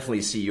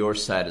definitely see your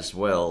side as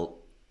well,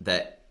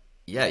 that,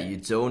 you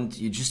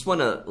just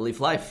want to live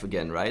life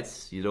again,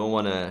 right? You don't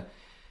want to,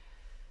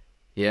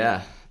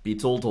 be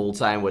told the whole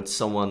time with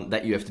someone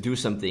that you have to do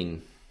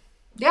something.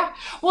 Yeah.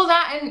 Well,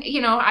 that, and,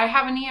 I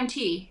have an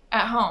EMT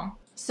at home.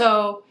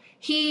 So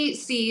he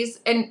sees,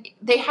 and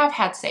they have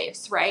had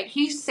saves, right?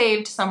 He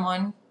saved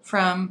someone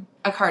from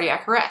a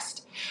cardiac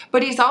arrest.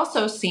 But he's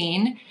also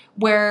seen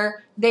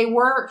where they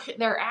work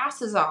their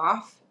asses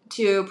off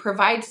to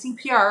provide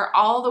CPR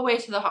all the way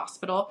to the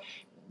hospital.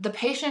 The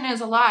patient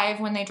is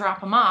alive when they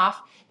drop him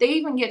off. They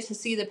even get to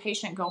see the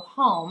patient go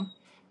home.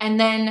 And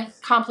then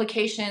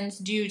complications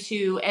due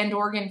to end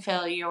organ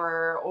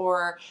failure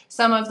or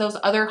some of those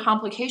other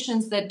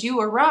complications that do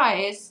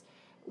arise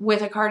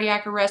with a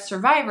cardiac arrest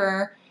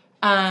survivor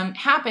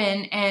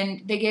happen,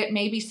 and they get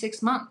maybe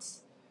 6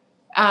 months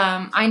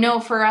I know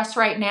for us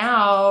right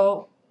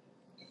now,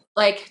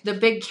 like the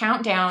big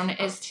countdown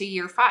is to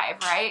year 5,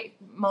 right?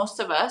 Most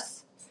of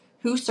us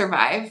who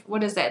survive,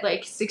 what is it,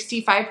 like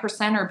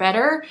 65% or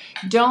better,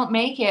 don't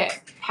make it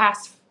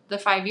past the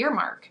 5-year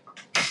mark.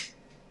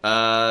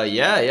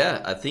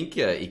 Yeah. I think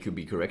it could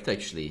be correct,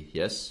 actually.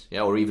 Yes.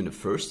 Yeah, or even the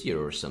first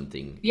year or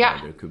something.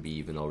 Yeah. There could be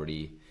even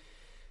already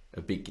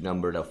a big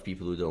number of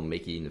people who don't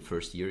make it in the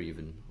first year,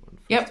 even.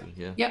 Yep.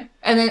 Yep.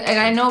 And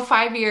I know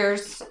 5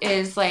 years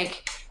is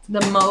like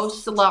the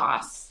most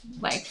loss,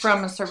 like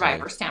from a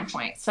survivor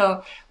standpoint.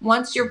 So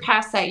once you're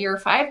past that year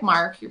 5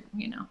 mark, you're,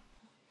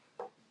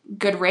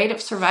 good rate of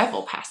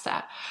survival past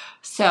that.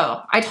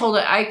 So I told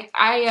it,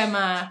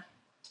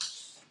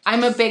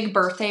 I'm a big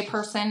birthday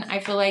person. I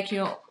feel like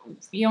you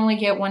only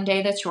get one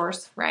day that's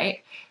yours,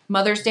 right?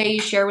 Mother's Day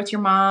you share with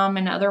your mom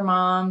and other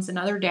moms and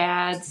other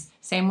dads.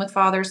 Same with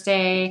Father's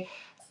Day.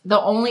 The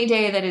only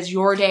day that is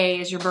your day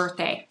is your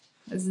birthday.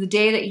 It's the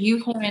day that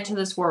you came into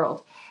this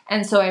world.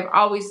 And so I've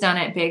always done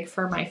it big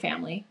for my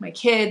family, my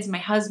kids, my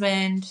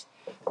husband.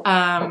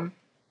 And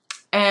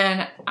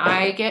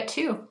I get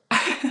 2.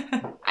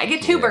 I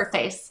get 2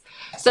 birthdays.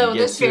 So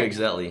this year,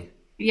 exactly.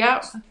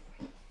 Yep.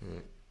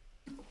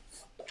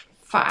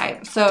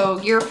 5.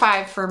 So year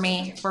 5 for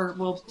me,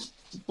 we'll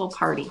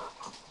party.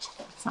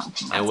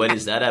 And when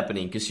is that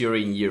happening? Because you're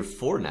in year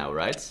 4 now,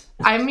 right?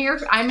 I'm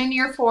in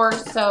year 4,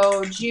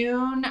 so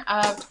June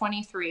of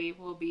 23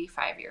 will be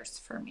 5 years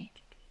for me.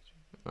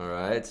 All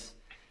right.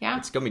 Yeah.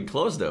 It's coming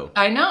close, though.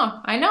 I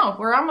know.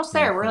 We're almost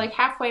there. We're like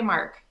halfway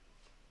mark.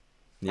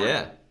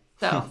 Yeah.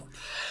 So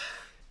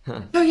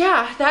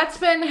yeah, that's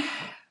been,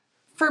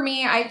 for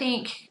me, I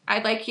think,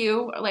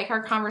 like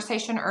our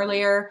conversation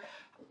earlier,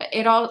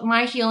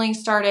 my healing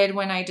started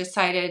when I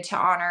decided to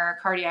honor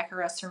Cardiac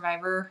Arrest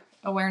Survivor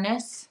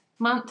Awareness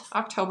Month,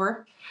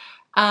 October.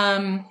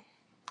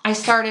 I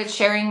started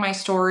sharing my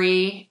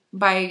story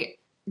by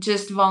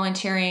just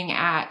volunteering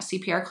at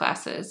CPR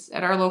classes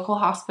at our local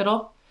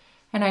hospital.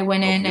 And I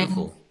went in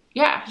beautiful.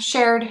 and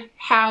shared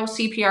how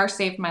CPR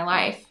saved my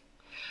life,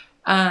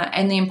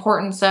 and the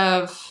importance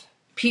of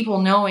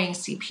people knowing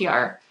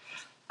CPR.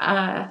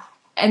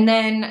 And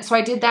then, so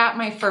I did that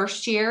my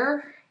first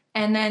year.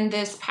 And then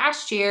this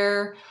past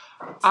year,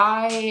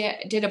 I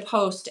did a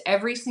post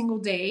every single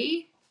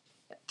day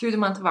through the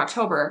month of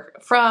October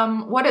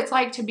from what it's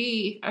like to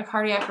be a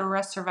cardiac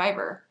arrest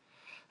survivor.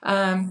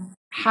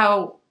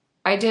 How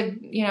I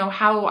did,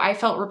 how I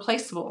felt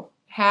replaceable,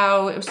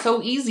 how it was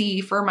so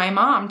easy for my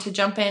mom to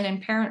jump in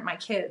and parent my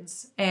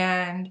kids,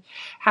 and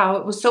how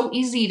it was so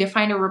easy to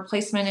find a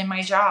replacement in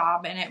my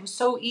job. And it was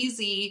so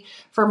easy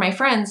for my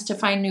friends to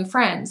find new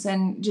friends.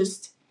 And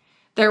just,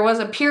 there was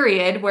a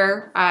period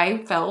where I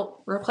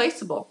felt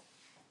replaceable.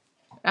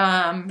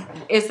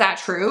 Is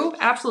that true?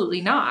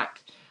 Absolutely not.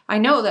 I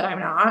know that I'm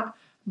not,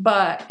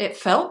 but it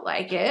felt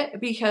like it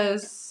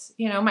because,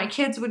 my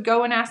kids would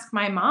go and ask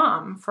my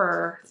mom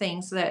for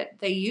things that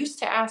they used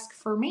to ask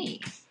for me.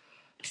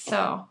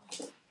 So,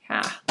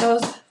 yeah,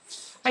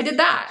 I did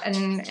that.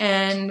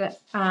 And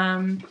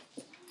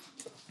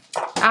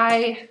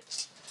I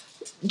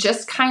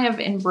just kind of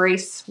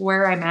embrace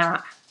where I'm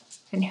at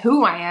and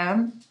who I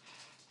am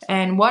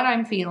and what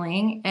I'm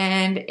feeling.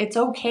 And it's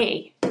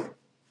okay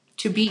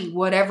to be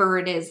whatever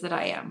it is that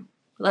I am.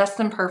 Less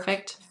than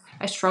perfect.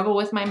 I struggle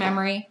with my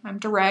memory. I'm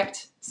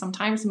direct,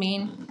 sometimes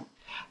mean.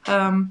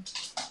 But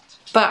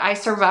I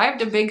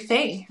survived a big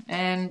thing.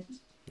 And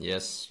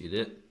yes, you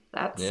did.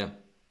 That's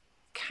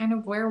kind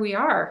of where we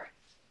are.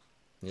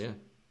 Yeah.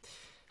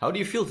 How do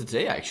you feel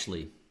today,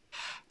 actually?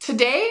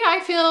 Today, I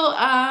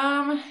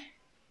feel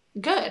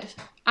good.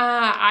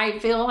 I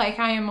feel like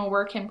I am a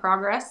work in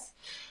progress.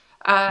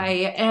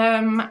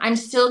 I'm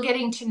still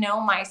getting to know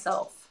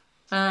myself.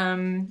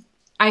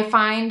 I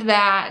find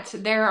that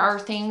there are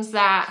things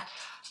that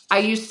I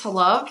used to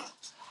love,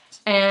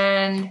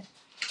 and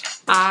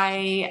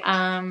I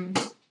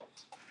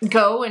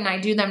go and I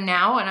do them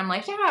now, and I'm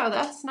like, yeah,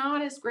 that's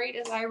not as great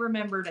as I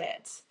remembered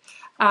it.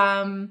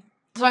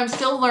 So I'm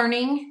still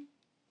learning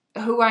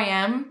who I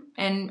am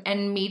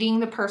and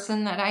meeting the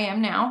person that I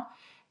am now.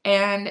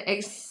 And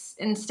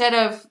instead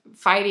of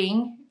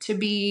fighting to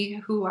be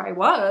who I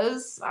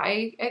was,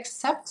 I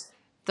accept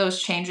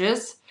those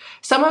changes.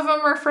 Some of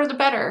them are for the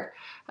better.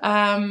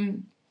 I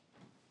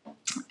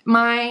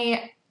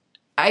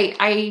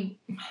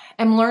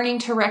am learning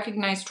to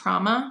recognize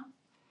trauma,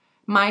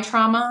 my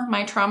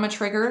trauma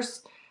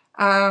triggers.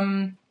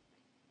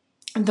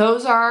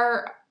 Those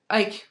are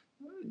like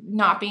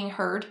not being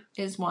heard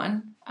is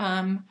one.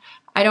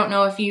 I don't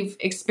know if you've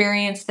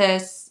experienced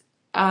this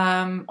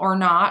or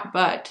not,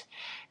 but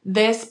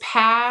this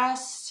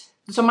past,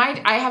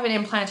 I have an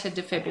implanted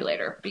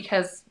defibrillator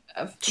because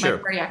of my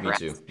cardiac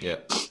arrest. Me too. Yeah.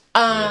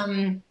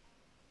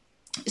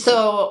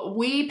 So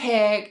we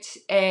picked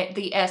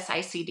the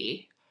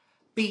SICD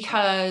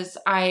because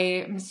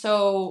I'm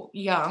so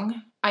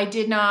young. I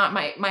did not,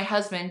 my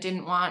husband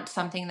didn't want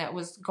something that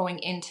was going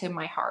into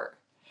my heart.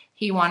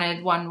 He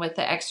wanted one with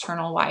the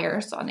external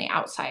wires on the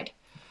outside.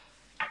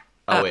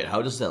 Wait,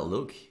 how does that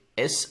look?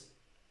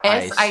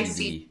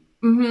 SICD.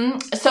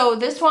 So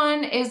this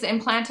one is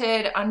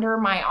implanted under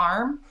my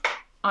arm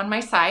on my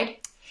side.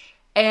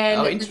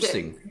 And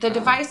interesting. The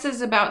device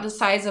is about the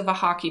size of a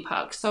hockey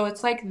puck. So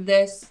it's like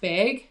this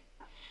big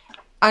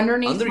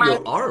underneath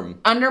your arm.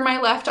 Under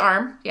my left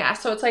arm. Yeah.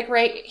 So it's like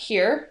right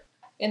here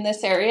in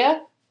this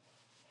area.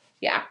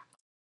 Yeah.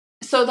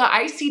 So the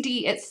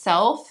ICD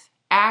itself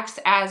acts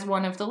as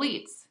one of the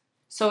leads.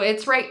 So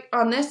it's right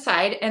on this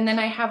side. And then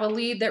I have a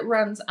lead that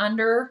runs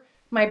under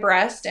my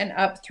breast and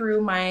up through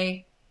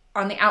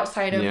on the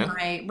outside of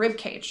my rib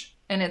cage.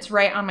 And it's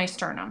right on my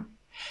sternum.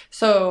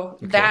 So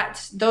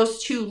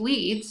those two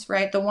leads,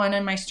 right, the one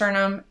in my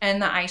sternum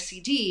and the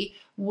ICD,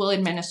 will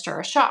administer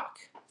a shock.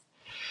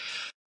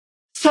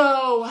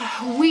 So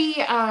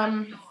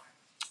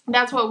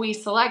that's what we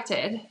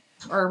selected,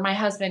 or my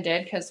husband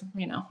did, because,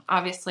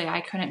 obviously I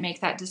couldn't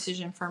make that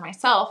decision for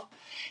myself.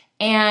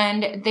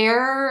 And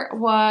there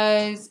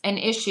was an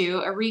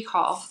issue, a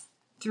recall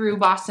through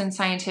Boston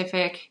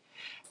Scientific,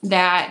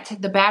 that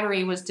the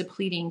battery was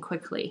depleting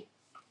quickly.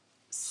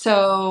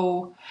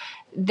 So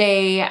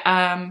they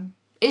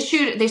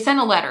sent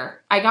a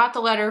letter. I got the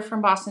letter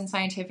from Boston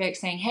Scientific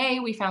saying, hey,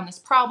 we found this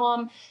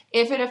problem.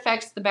 If it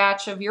affects the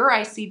batch of your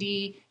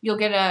ICD,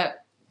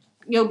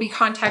 you'll be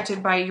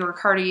contacted by your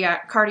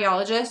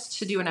cardiologist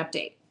to do an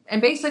update.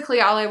 And basically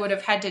all I would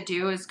have had to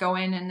do is go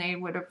in and they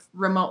would have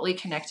remotely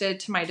connected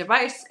to my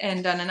device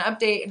and done an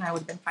update and I would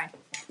have been fine.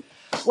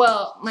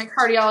 Well, my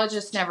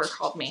cardiologist never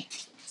called me.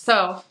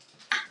 So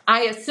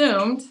I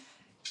assumed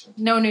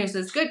no news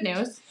is good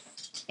news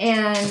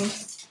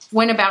and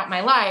went about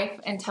my life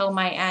until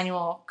my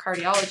annual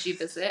cardiology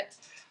visit,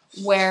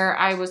 where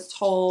I was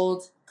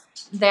told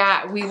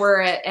that we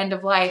were at end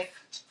of life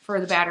for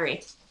the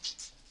battery.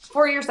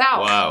 4 years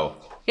out. Wow.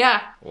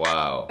 Yeah.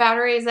 Wow.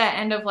 Batteries at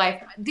end of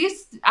life.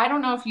 I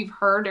don't know if you've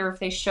heard or if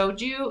they showed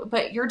you,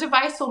 but your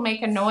device will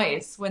make a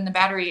noise when the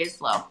battery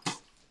is low.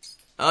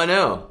 Oh,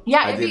 no.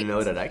 Yeah, I didn't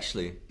know that,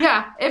 actually.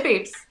 Yeah, it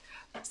beeps.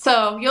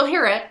 So you'll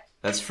hear it.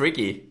 That's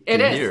freaky. It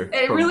is. Hear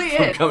It really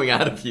is. Coming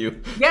out of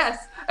you. Yes.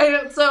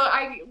 So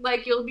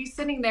you'll be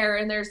sitting there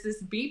and there's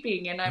this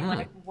beeping and I'm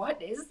like,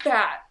 what is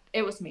that?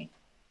 It was me.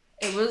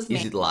 Is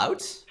it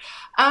loud?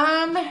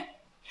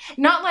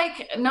 Not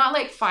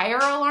like fire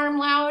alarm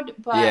loud,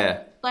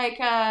 but like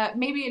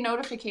maybe a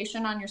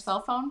notification on your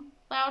cell phone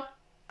loud.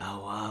 Oh,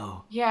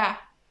 wow. Yeah.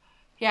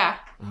 Yeah.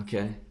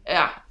 Okay.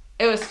 Yeah.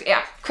 It was,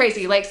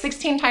 crazy. Like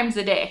 16 times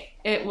a day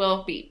it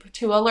will beep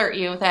to alert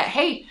you that,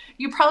 hey,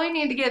 you probably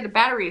need to get the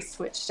battery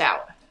switched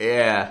out.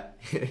 Yeah.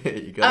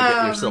 You gotta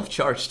get yourself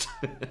charged.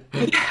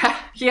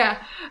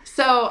 Yeah.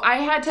 So I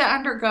had to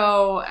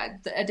undergo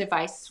a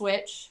device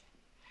switch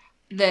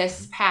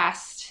it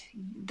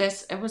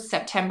was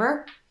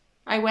September.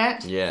 I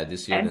went. Yeah,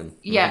 this year then.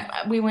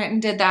 Yeah, we went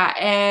and did that.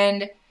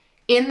 And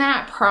in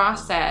that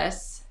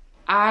process,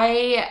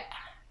 I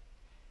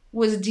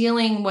was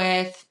dealing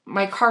with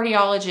my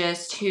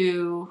cardiologist,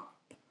 who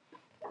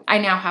I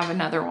now have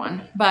another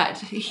one, but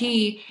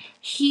he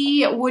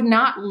would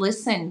not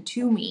listen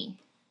to me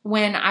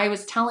when I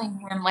was telling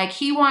him, like,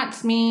 he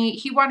wanted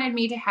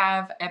me to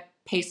have a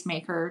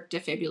pacemaker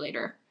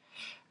defibrillator.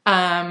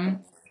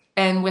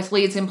 And with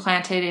leads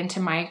implanted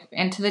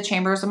into the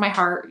chambers of my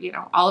heart,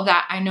 all of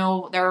that. I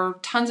know there are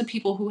tons of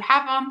people who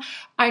have them.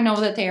 I know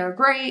that they are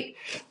great.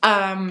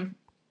 I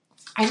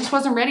just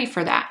wasn't ready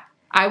for that.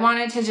 I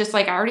wanted to just,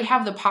 I already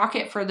have the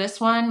pocket for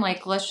this one.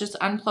 Let's just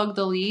unplug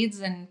the leads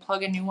and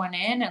plug a new one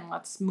in and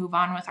let's move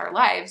on with our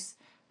lives.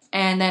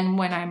 And then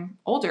when I'm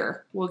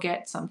older, we'll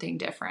get something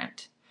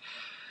different.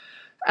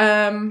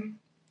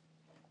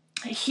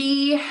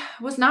 He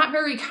was not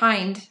very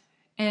kind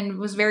and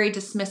was very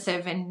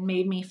dismissive and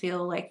made me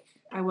feel like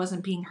I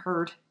wasn't being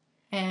heard.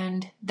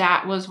 And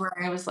that was where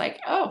I was like,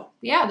 oh,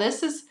 yeah,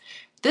 this is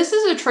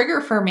a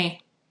trigger for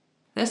me.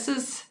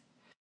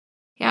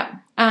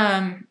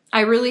 I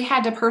really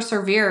had to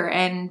persevere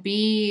and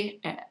be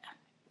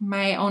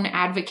my own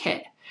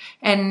advocate.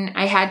 And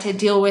I had to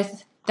deal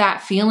with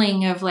that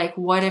feeling of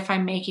what if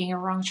I'm making a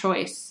wrong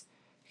choice?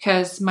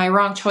 Because my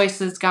wrong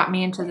choices got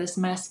me into this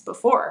mess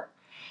before.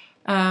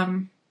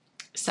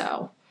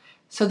 So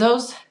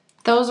those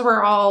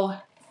were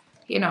all,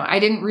 I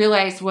didn't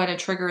realize what a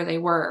trigger they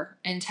were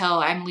until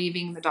I'm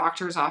leaving the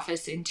doctor's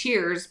office in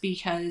tears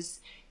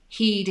because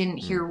he didn't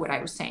hear what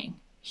I was saying.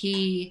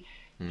 He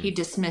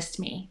dismissed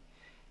me.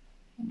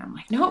 And I'm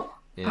like, no,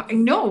 I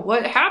know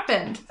what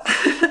happened.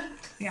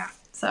 Yeah.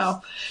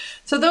 So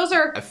those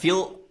are. I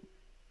feel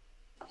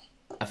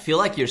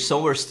like you're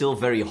somewhere still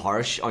very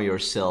harsh on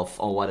yourself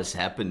on what has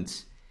happened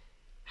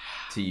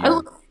to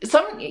you.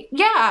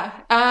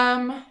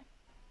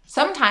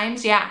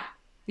 Sometimes,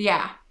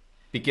 yeah.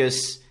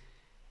 Because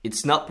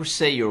it's not per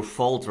se your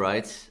fault,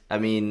 right? I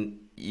mean,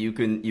 you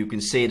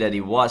can say that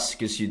it was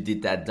because you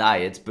did that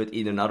diet, but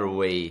in another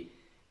way,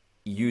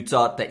 you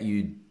thought that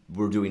you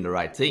were doing the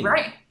right thing.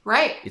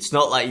 Right. It's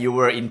not like you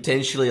were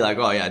intentionally like,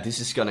 oh yeah,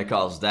 this is gonna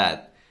cause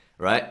that,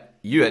 right?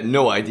 you had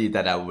no idea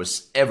that that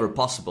was ever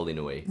possible in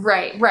a way.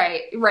 Right.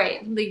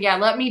 Yeah,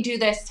 let me do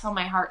this till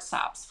my heart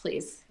stops,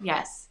 please.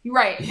 Yes.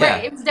 Right. Yeah.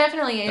 It was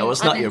definitely That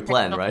was not your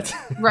plan, right?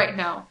 Right.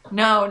 No,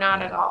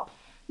 not at all.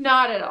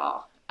 Not at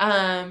all.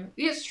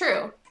 It's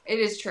true. It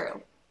is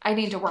true. I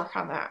need to work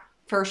on that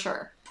for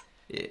sure.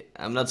 Yeah,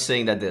 I'm not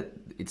saying that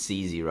it's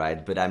easy,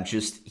 right? But I'm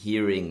just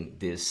hearing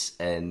this,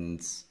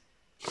 and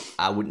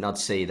I would not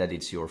say that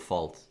it's your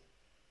fault.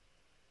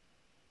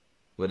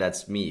 Well,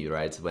 that's me,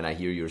 right? When I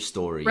hear your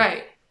story.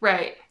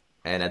 Right.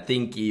 And I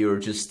think you're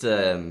just,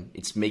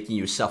 it's making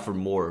you suffer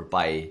more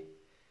by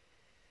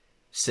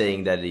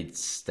saying that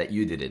that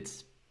you did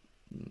it.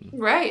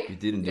 Right. You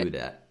didn't do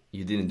that.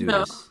 You didn't do No,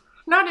 this.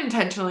 not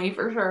intentionally,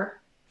 for sure.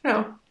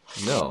 No.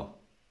 No.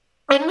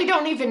 And we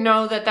don't even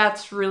know that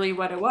that's really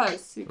what it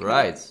was.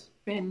 Right.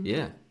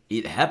 Yeah.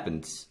 It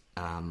happened.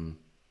 And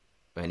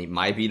it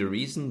might be the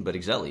reason, but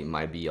exactly, it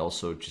might be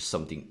also just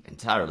something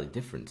entirely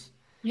different.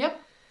 Yep.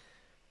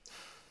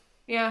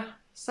 Yeah.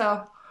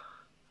 So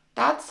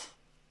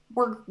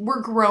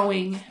we're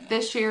growing.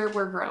 This year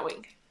we're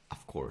growing.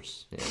 Of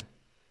course. Yeah.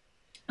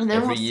 And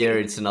then every year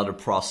it's another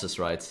process,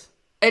 right?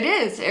 It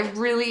is. It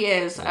really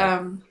is.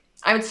 Yeah.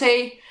 I would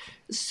say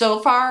so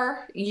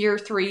far year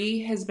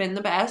 3 has been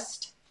the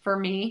best for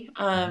me.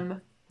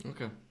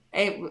 Okay.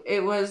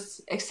 It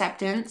was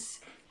acceptance.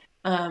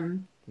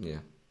 Yeah.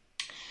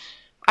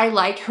 I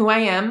like who I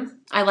am.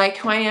 I like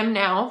who I am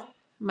now.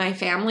 My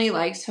family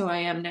likes who I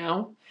am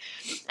now.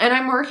 And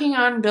I'm working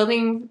on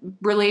building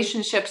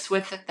relationships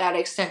with that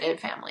extended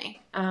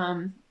family.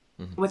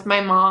 With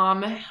my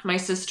mom, my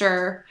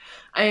sister,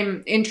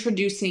 I'm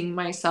introducing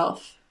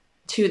myself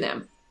to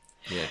them.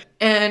 Yeah.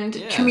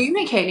 And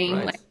communicating.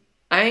 Right. Like,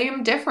 I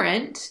am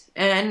different.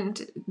 And,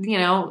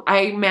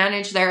 I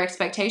manage their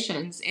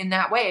expectations in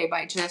that way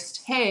by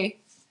just, hey,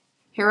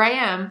 here I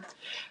am.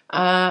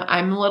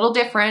 I'm a little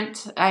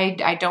different.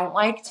 I don't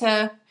like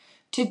to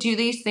do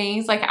these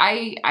things. Like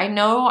I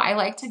know I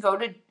like to go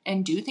to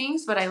and do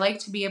things, but I like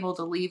to be able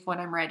to leave when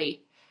I'm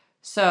ready.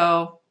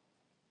 So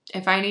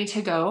if I need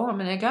to go, I'm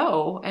going to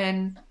go,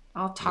 and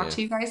I'll talk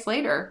to you guys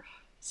later.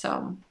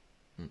 So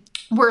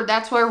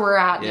that's where we're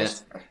at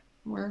this year.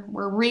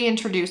 We're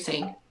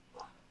reintroducing.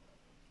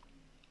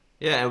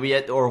 Yeah, and we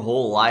had our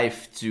whole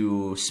life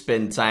to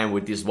spend time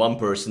with this one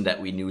person that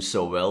we knew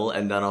so well,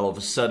 and then all of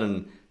a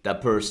sudden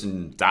that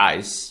person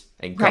dies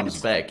and comes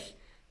back.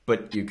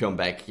 But you come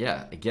back,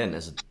 again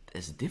as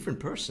a different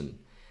person.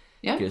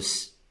 Yeah.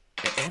 Because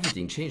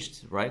everything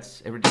changed, right?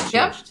 Everything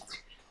changed.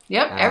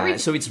 Yep.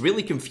 So it's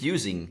really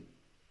confusing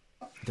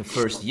the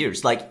first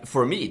years. Like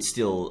for me, it's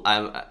still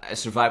I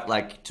survived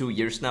like 2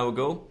 years now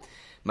ago,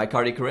 my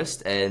cardiac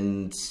arrest,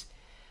 and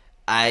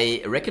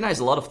I recognize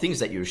a lot of things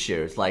that you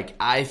shared. Like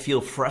I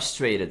feel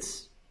frustrated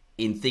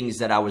in things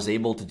that I was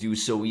able to do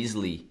so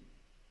easily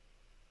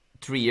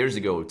 3 years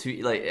ago.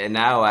 And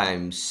now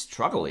I'm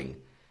struggling,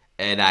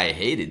 and I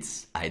hate it.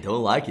 I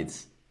don't like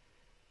it.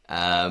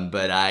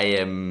 But I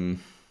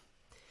am,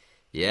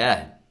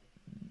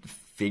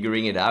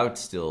 figuring it out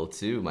still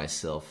too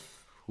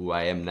myself, who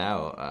I am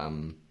now.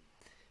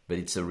 But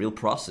it's a real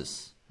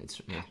process.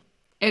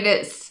 It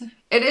is,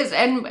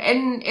 and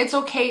it's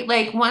okay.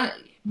 Like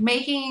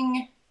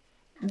making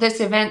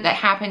this event that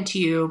happened to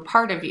you,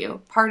 part of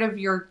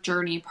your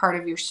journey, part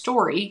of your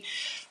story,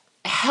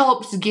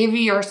 helps give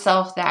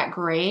yourself that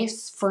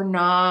grace for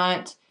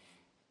not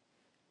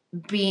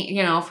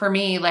being, for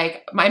me,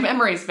 like my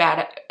memory's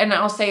bad, and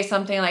I'll say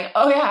something like,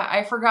 oh yeah,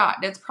 I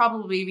forgot. It's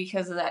probably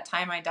because of that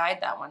time I died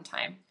that one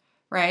time,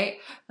 right?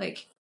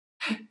 Like,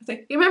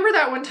 you remember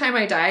that one time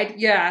I died?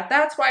 Yeah,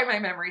 that's why my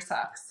memory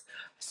sucks.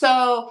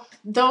 So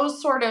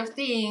those sort of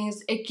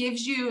things, it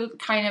gives you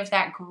kind of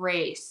that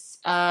grace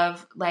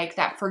of like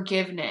that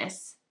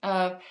forgiveness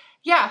of,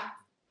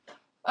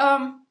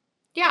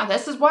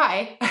 this is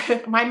why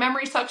my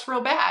memory sucks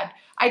real bad.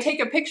 I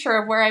take a picture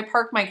of where I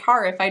park my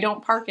car if I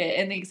don't park it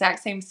in the exact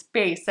same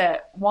space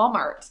at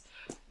Walmart,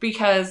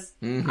 because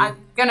I'm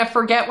going to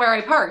forget where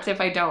I parked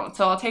if I don't.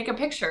 So I'll take a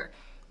picture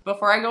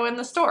before I go in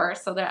the store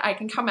so that I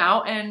can come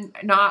out and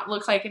not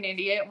look like an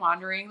idiot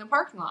wandering the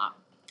parking lot.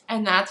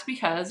 And that's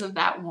because of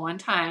that one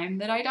time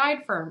that I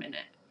died for a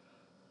minute.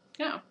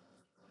 Yeah.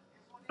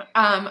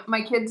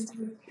 My kids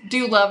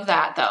do love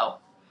that, though.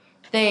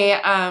 They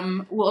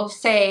will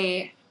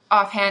say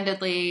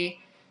offhandedly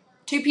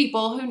to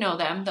people who know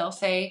them, they'll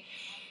say,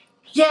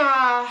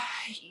 yeah,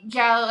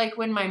 like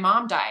when my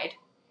mom died.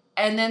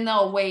 And then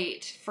they'll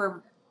wait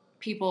for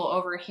people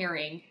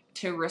overhearing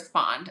to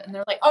respond. And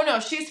they're like, oh no,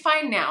 she's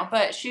fine now,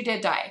 but she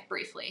did die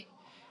briefly.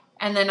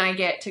 And then I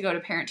get to go to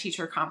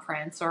parent-teacher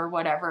conference or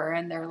whatever,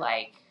 and they're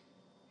like,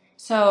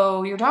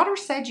 so your daughter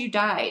said you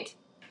died.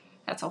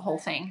 That's a whole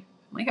thing.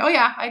 I'm like, oh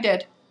yeah, I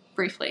did,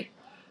 briefly.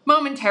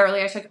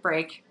 Momentarily, I took a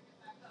break.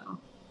 So,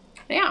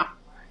 yeah.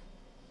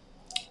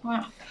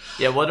 Wow.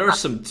 Yeah, what are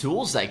some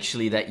tools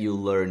actually that you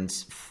learned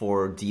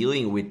for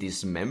dealing with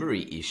these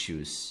memory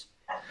issues?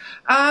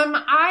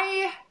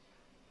 I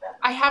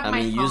have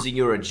my phone. Using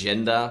your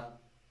agenda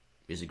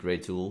is a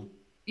great tool.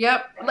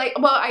 Yep.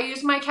 I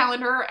use my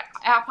calendar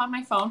app on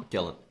my phone.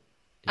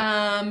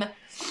 I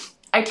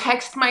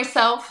text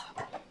myself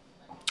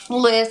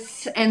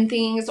lists and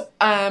things.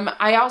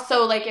 I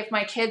also, like, if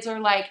my kids are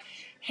like,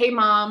 hey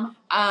mom,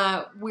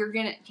 we're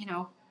gonna,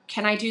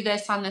 can I do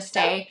this on this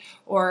day?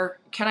 Or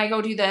can I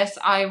go do this?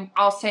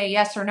 I'll say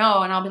yes or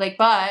no. And I'll be like,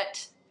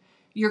 but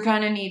you're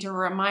gonna need to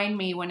remind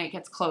me when it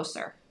gets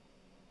closer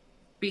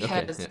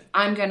because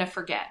I'm gonna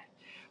forget.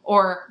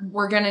 Or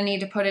we're gonna need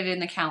to put it in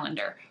the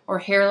calendar. Or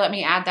here, let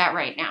me add that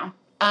right now.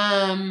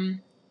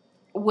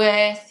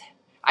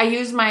 I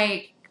use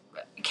my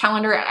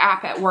calendar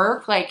app at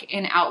work, like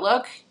in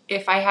Outlook.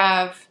 If I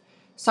have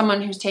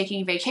someone who's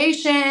taking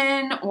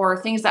vacation or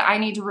things that I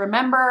need to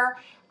remember,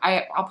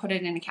 I'll put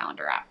it in a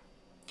calendar app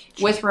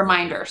with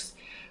reminders.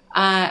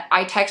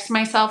 I text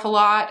myself a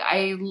lot.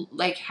 I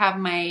have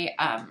my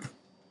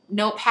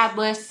notepad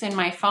lists in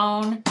my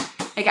phone.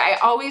 Like, I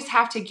always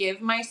have to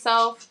give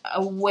myself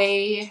a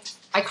way.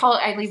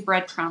 I leave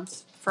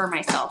breadcrumbs for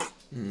myself.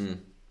 Mm-hmm.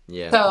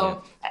 Yeah.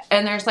 So,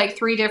 and there's like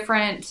 3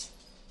 different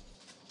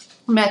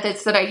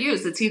methods that I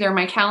use. It's either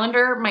my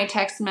calendar, my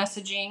text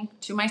messaging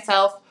to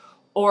myself,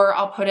 or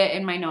I'll put it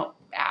in my note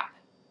app.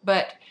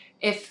 But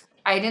if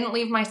I didn't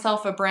leave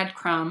myself a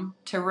breadcrumb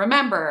to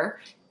remember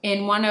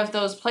in one of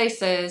those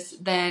places,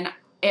 then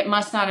it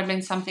must not have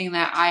been something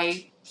that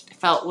I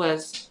felt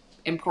was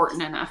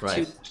important enough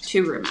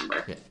to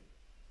remember. Yeah.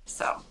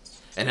 So.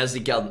 And has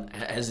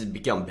it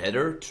become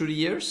better through the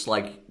years,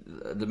 like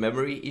the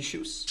memory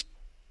issues?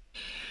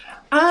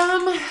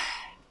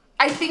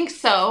 I think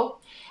so.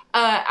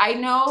 I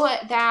know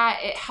that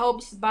it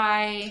helps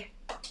by,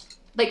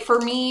 like, for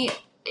me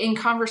in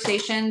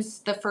conversations,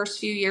 the first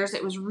few years,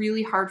 it was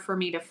really hard for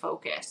me to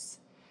focus,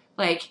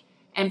 like,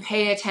 and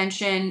pay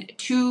attention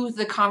to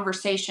the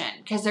conversation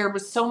because there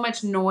was so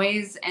much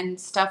noise and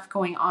stuff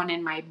going on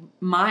in my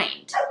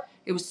mind.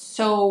 It was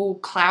so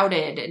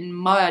clouded and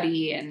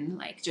muddy and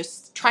like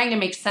just trying to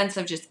make sense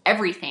of just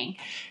everything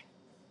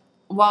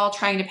while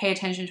trying to pay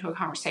attention to a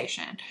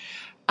conversation.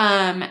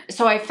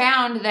 So I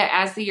found that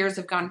as the years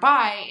have gone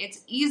by,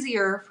 it's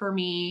easier for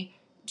me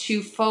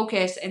to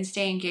focus and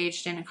stay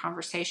engaged in a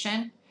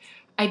conversation.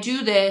 I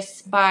do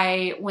this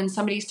by when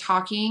somebody's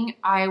talking,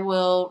 I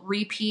will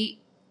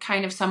repeat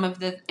kind of some of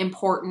the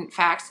important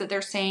facts that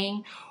they're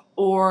saying,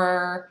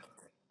 or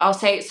I'll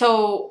say,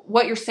 so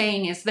what you're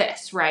saying is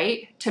this,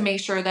 right? To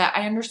make sure that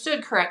I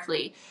understood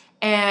correctly.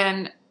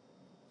 And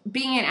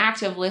being an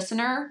active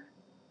listener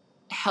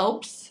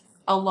helps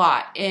a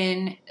lot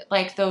in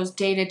like those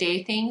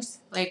day-to-day things.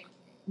 Like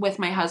with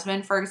my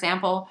husband, for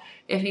example,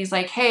 if he's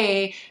like,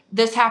 hey,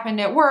 this happened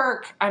at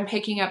work, I'm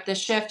picking up this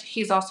shift.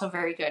 He's also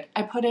very good.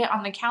 I put it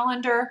on the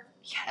calendar.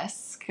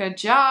 Yes, good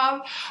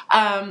job.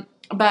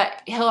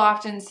 But he'll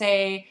often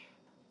say,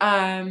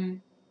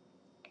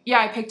 yeah,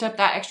 I picked up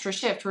that extra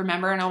shift,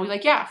 remember? And I'll be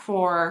like, yeah,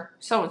 for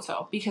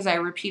so-and-so, because I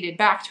repeated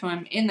back to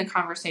him in the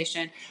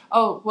conversation,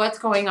 oh, what's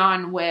going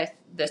on with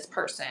this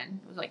person?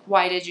 Like,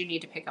 why did you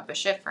need to pick up a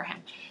shift for him?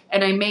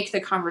 And I make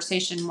the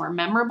conversation more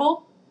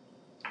memorable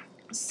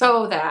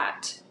so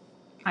that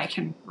I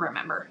can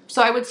remember.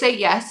 So I would say,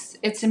 yes,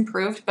 it's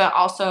improved, but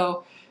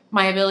also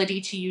my ability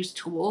to use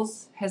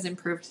tools has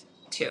improved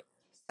too.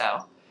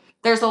 So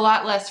there's a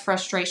lot less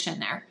frustration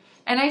there.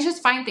 And I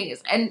just find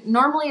things, and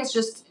normally it's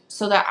just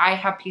so that I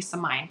have peace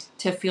of mind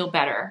to feel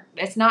better.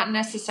 It's not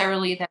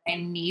necessarily that I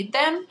need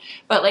them,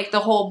 but like the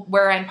whole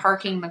where I'm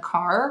parking the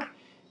car,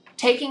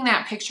 taking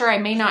that picture, I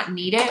may not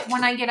need it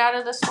when I get out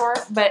of the store,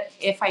 but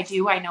if I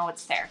do, I know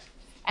it's there.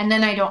 And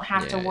then I don't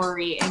have to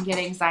worry and get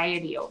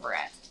anxiety over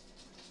it.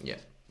 Yeah.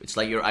 It's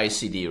like your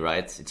ICD,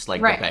 right? It's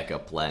like the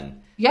backup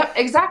plan. Yep,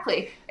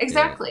 exactly.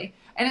 Yeah.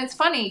 And it's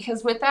funny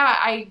because with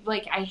that,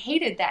 I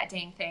hated that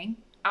dang thing.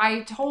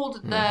 I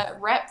told the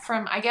rep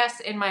from, I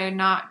guess, in my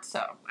not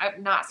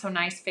so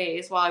nice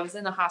phase while I was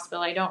in the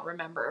hospital, I don't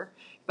remember,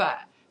 but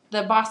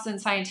the Boston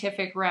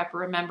Scientific rep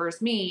remembers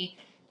me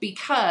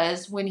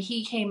because when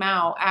he came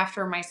out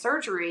after my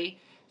surgery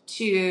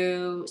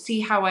to see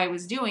how I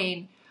was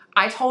doing,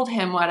 I told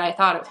him what I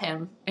thought of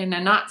him in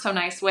a not so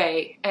nice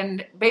way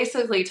and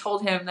basically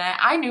told him that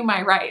I knew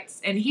my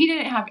rights and he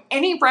didn't have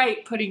any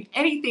right putting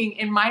anything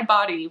in my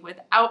body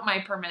without my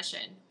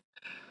permission.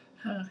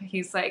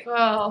 He's like,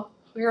 well,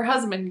 your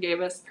husband gave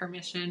us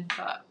permission,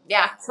 but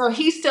yeah. So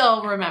he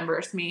still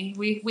remembers me.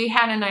 We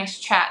had a nice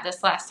chat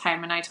this last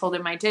time, and I told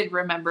him I did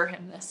remember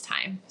him this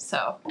time.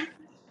 So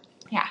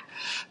yeah,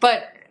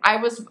 but I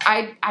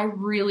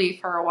really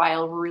for a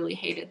while really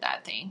hated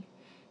that thing.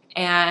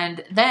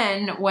 And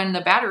then when the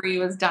battery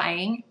was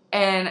dying,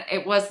 and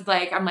it was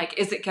like, I'm like,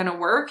 is it gonna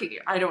work?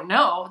 I don't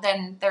know.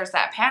 Then there's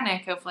that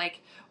panic of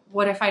like,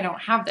 what if I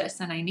don't have this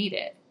and I need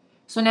it?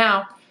 So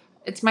now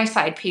it's my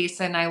side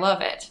piece, and I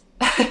love it.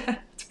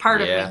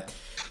 Part of me.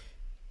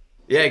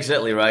 Yeah,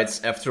 exactly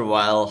right. After a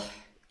while,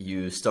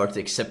 you start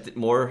to accept it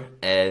more,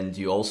 and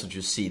you also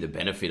just see the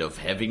benefit of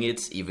having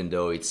it, even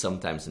though it's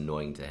sometimes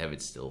annoying to have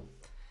it still.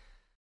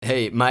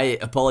 Hey, my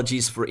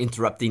apologies for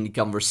interrupting the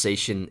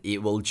conversation.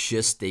 It will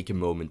just take a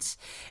moment.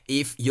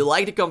 If you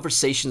like the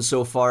conversation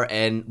so far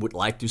and would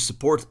like to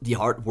support the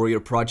Heart Warrior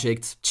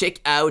project, check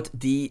out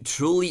the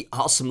truly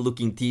awesome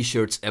looking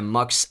t-shirts and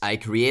mugs I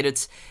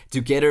created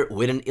together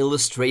with an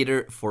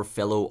illustrator for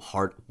fellow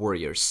Heart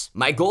Warriors.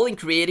 My goal in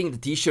creating the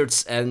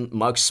t-shirts and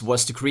mugs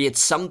was to create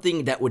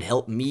something that would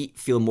help me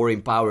feel more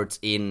empowered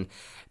in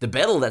the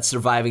battle that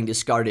surviving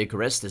this cardiac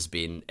arrest has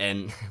been,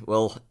 and,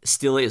 well,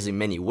 still is in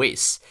many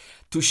ways.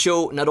 To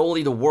show not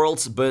only the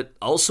world, but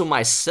also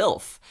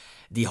myself,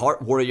 the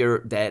heart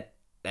warrior that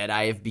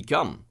I have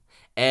become.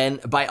 And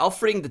by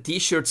offering the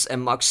t-shirts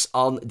and mugs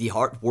on the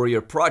Heart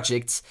Warrior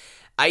project,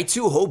 I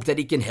too hope that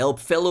it can help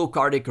fellow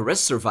cardiac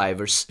arrest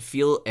survivors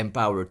feel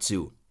empowered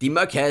too. The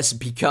mug has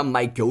become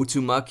my go-to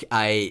mug.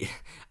 I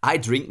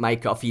drink my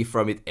coffee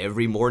from it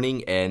every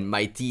morning and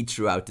my tea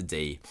throughout the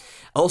day.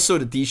 Also,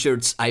 the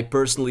t-shirts I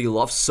personally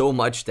love so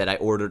much that I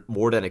ordered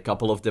more than a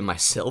couple of them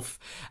myself.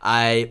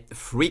 I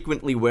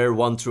frequently wear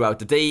one throughout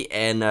the day,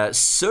 and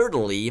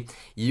certainly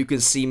you can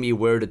see me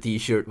wear the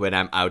t-shirt when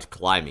I'm out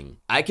climbing.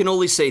 I can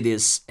only say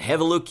this: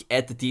 have a look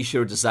at the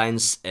t-shirt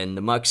designs and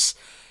the mugs,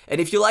 and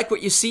if you like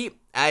what you see,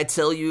 I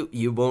tell you,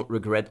 you won't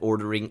regret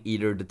ordering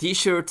either the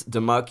t-shirt, the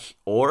mug,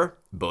 or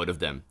both of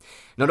them.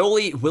 Not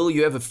only will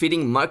you have a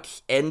fitting mug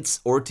and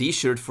or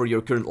t-shirt for your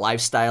current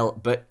lifestyle,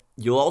 but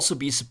you'll also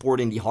be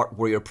supporting the Heart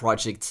Warrior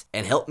project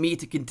and help me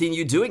to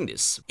continue doing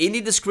this. In the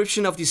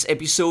description of this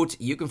episode,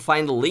 you can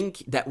find a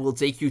link that will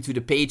take you to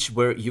the page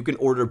where you can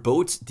order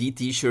both the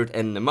t-shirt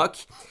and the mug,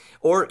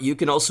 or you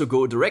can also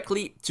go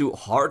directly to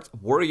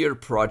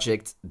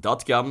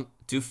heartwarriorproject.com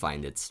to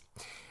find it.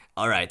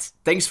 Alright,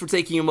 thanks for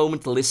taking a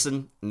moment to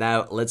listen.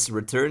 Now let's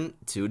return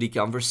to the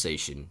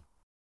conversation.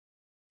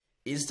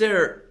 Is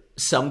there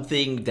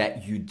something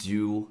that you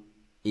do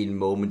in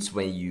moments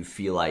when you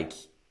feel like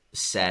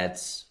sad,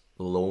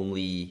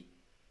 lonely,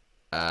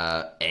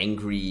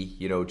 angry,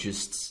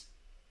 just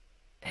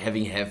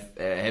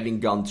having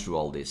gone through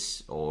all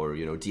this, or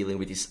dealing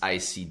with this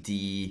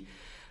ICD,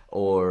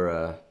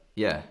 or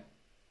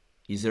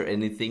is there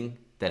anything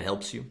that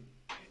helps you?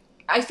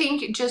 I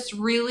think just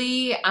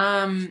really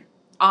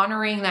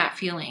honoring that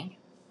feeling,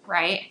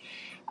 right?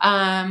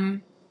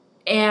 And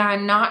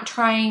not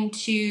trying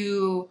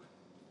to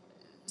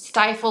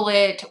stifle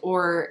it,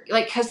 or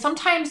because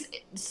sometimes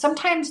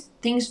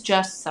things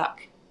just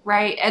suck,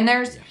 right? And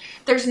there's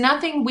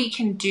nothing we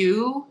can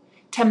do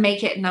to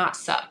make it not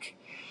suck.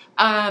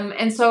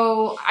 And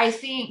so I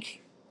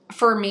think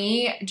for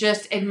me,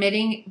 just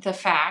admitting the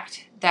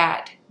fact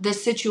that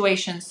this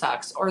situation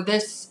sucks or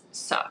this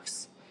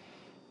sucks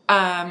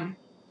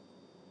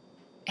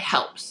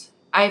helps.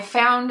 I've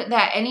found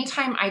that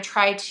anytime I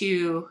try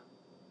to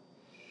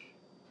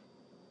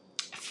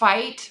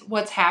fight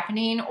what's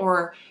happening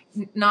or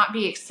not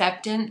be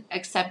accepting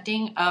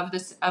of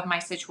my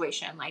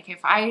situation, like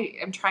if I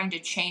am trying to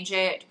change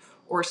it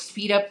or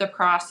speed up the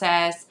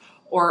process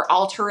or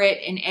alter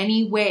it in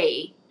any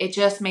way, it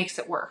just makes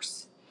it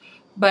worse.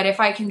 But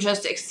if I can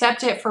just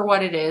accept it for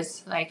what it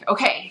is, like,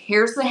 okay,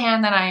 here's the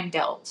hand that I am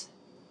dealt.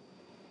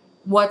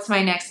 What's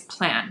my next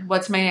plan?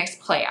 What's my next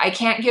play? I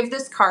can't give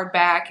this card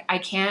back. I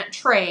can't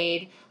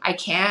trade. I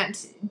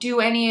can't do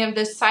any of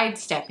this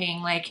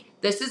sidestepping. Like,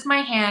 this is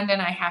my hand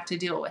and I have to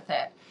deal with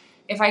it.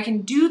 If I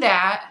can do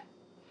that,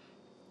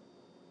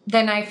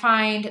 then I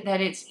find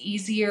that it's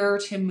easier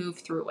to move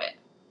through it.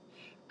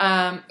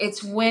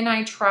 It's when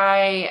I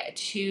try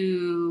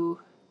to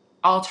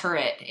alter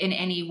it in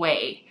any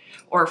way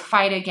or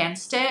fight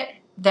against it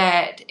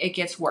that it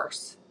gets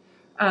worse.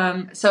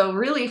 So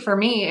really for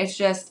me, it's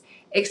just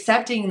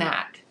accepting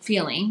that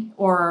feeling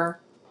or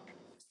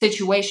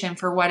situation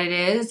for what it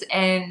is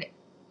and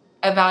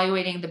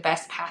evaluating the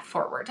best path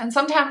forward. And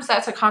sometimes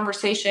that's a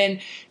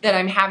conversation that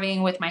I'm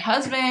having with my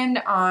husband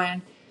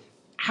on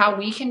how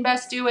we can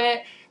best do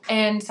it.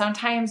 And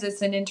sometimes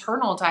it's an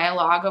internal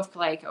dialogue of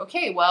like,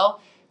 okay,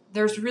 well,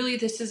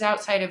 this is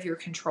outside of your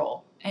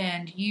control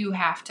and you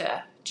have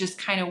to just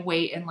kind of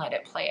wait and let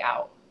it play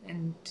out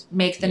and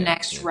make the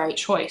next right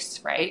choice,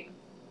 right?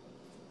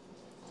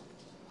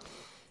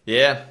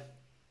 Yeah.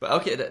 But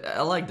okay,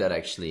 I like that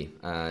actually.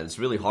 It's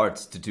really hard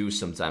to do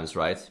sometimes,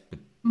 right? But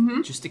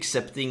just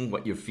accepting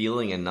what you're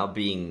feeling and not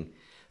being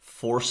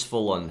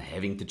forceful on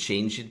having to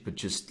change it, but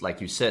just like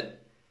you said,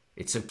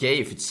 it's okay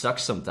if it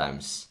sucks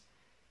sometimes.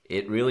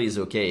 It really is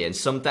okay. And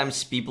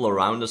sometimes people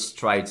around us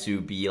try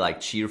to be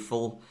like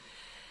cheerful,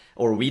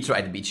 or we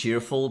try to be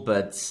cheerful,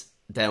 but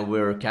then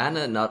we're kind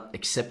of not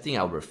accepting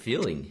how we're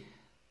feeling.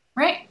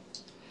 Right.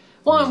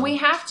 Well, and we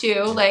have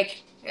to,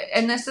 like,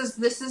 and this is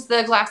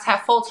the glass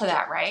half full to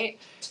that, right?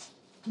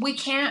 We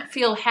can't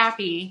feel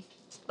happy.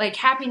 Like,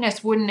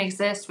 happiness wouldn't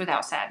exist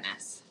without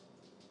sadness,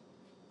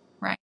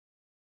 right?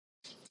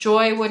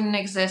 Joy wouldn't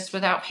exist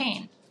without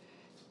pain.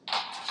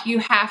 You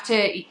have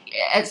to,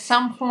 at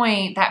some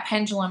point, that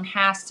pendulum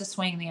has to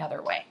swing the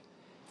other way.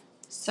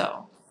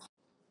 So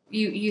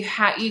you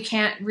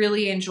can't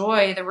really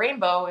enjoy the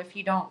rainbow if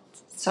you don't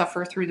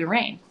suffer through the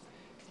rain.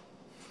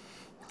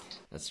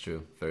 That's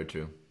true. Very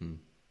true.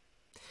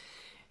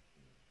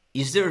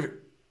 Is there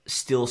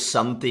still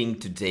something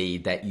today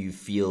that you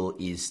feel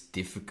is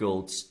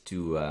difficult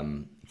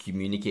to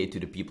communicate to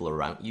the people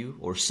around you,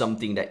 or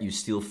something that you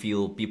still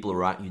feel people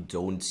around you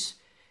don't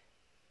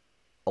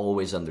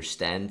always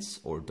understand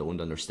or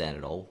don't understand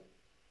at all?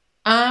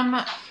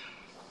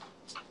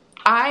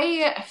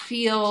 I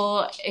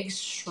feel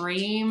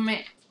extreme,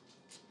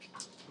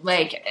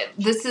 like,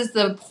 this is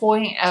the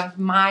point of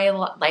my,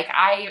 like,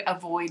 I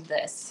avoid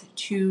this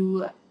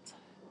to,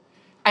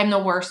 I'm the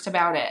worst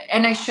about it,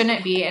 and I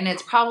shouldn't be, and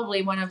it's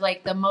probably one of,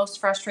 like, the most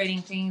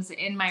frustrating things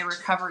in my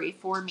recovery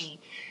for me,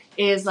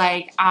 is,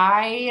 like,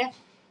 I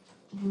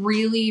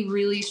really,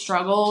 really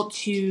struggle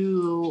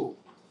to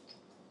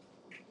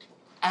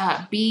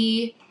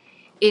be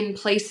in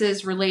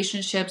places,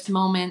 relationships,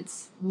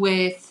 moments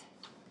with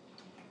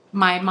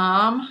my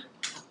mom,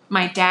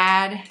 my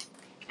dad,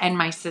 and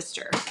my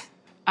sister.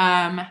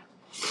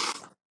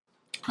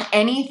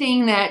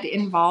 Anything that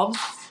involves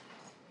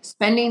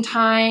spending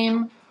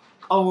time,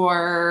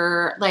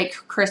 or like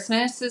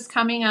Christmas is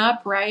coming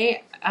up,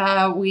 right?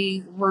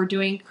 We were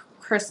doing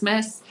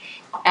Christmas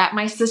at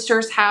my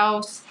sister's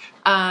house.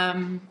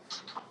 And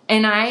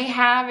I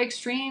have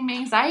extreme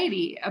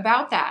anxiety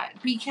about that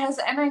because,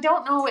 and I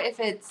don't know if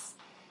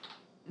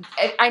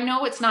I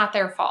know it's not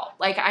their fault.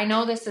 Like, I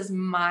know this is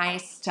my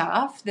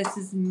stuff. This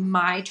is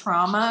my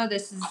trauma.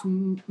 This is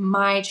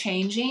my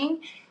changing.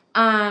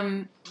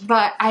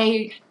 But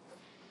I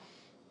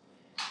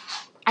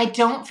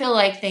don't feel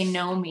like they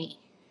know me.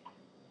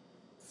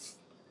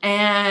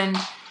 And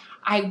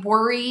I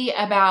worry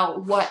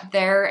about what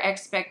their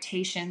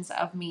expectations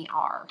of me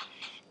are.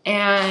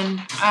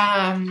 And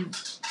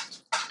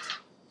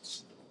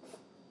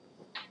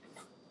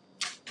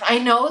I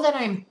know that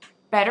I'm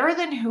better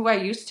than who I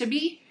used to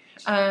be.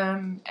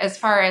 As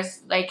far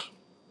as like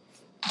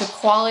the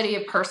quality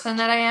of person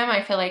that I am,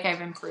 I feel like I've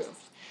improved.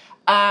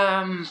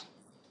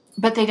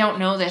 But they don't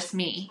know this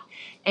me.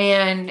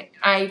 And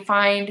I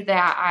find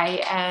that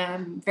I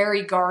am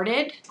very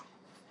guarded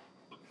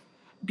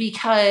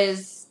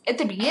because at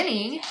the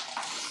beginning,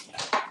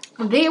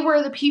 they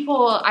were the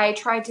people I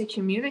tried to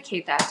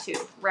communicate that to,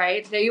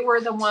 right? They were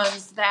the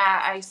ones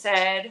that I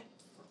said,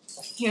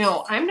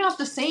 I'm not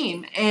the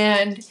same,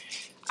 and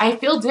I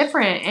feel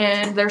different,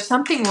 and there's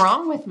something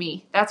wrong with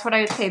me. That's what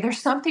I would say.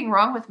 There's something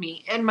wrong with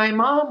me. And my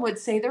mom would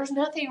say, there's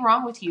nothing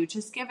wrong with you.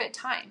 Just give it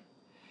time.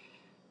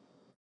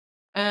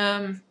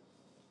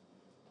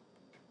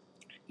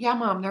 Yeah,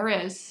 Mom, there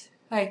is.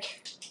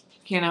 Like,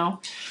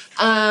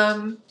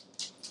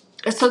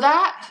 so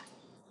that,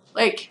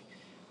 like,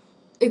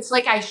 it's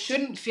like I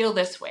shouldn't feel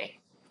this way,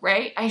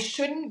 right? I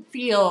shouldn't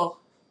feel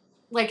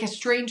like a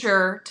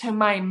stranger to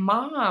my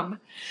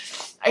mom.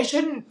 I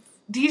shouldn't,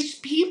 these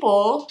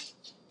people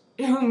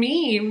who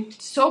mean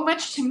so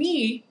much to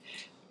me,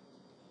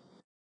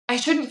 I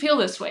shouldn't feel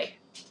this way,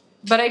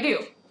 but I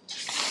do.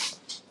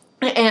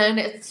 And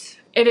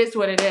it is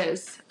what it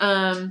is.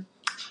 I'm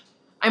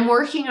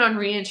working on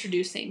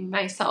reintroducing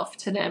myself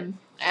to them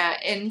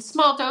in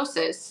small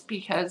doses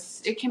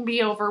because it can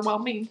be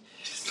overwhelming.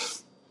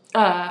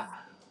 But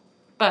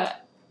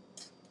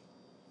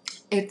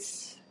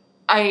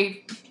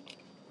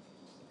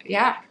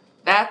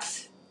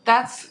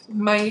that's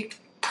my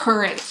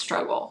current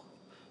struggle,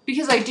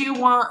 because I do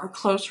want a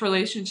close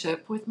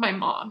relationship with my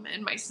mom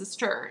and my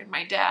sister and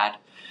my dad.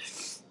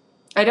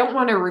 I don't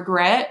want to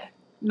regret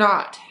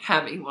not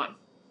having one,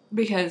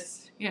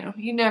 because,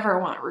 you never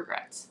want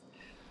regrets.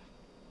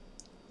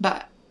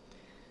 But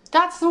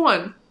that's the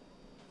one.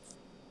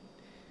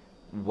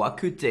 What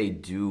could they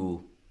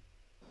do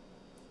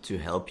to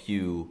help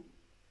you,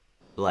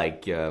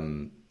 like,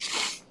 meet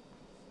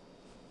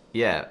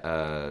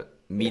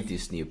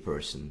this new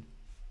person?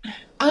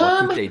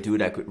 What could they do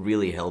that could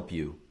really help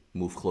you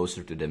move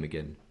closer to them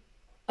again?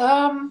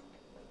 I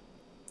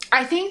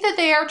think that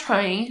they are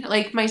trying.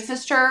 Like, my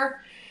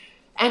sister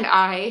and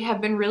I have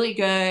been really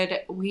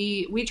good.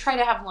 We try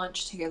to have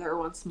lunch together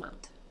once a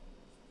month.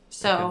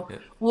 So Okay,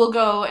 yeah. we'll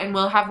go and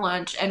we'll have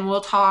lunch and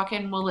we'll talk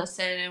and we'll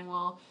listen and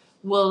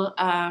we'll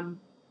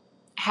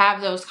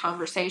have those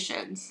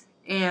conversations.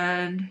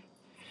 And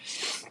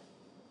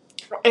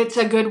it's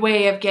a good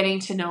way of getting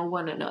to know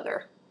one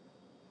another,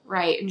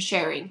 right? And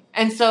sharing.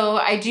 And so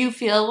I do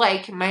feel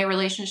like my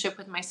relationship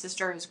with my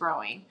sister is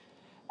growing.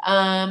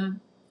 I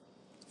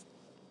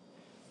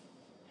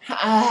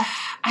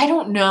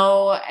don't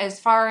know, as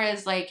far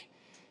as like,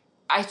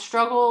 I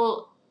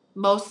struggle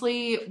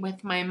mostly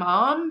with my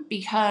mom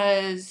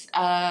because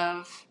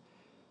of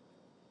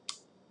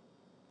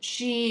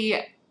she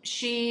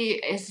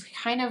is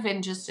kind of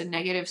in just a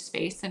negative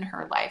space in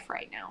her life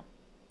right now.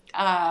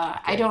 I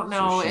Okay, don't so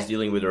know she's if,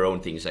 dealing with her own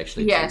things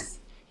actually too. yes,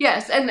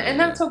 and Yeah,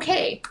 that's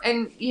okay,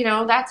 and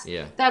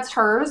yeah. that's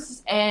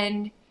hers,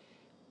 and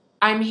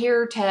I'm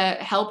here to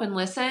help and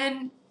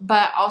listen,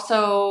 but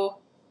also,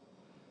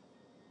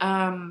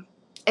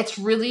 it's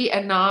really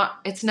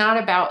it's not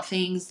about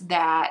things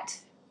that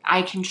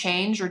I can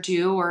change or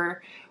do,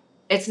 or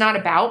it's not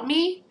about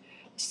me.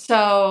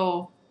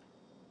 So,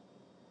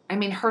 I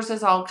mean, hers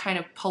is all kind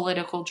of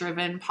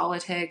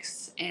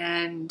politics,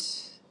 and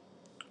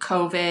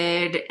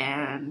COVID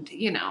and,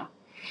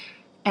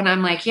 and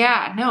I'm like,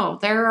 yeah, no,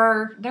 there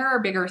are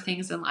bigger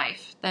things in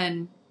life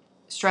than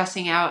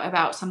stressing out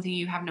about something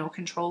you have no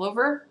control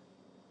over.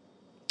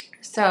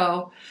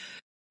 So,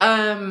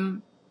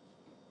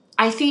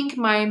 I think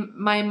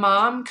my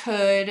mom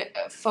could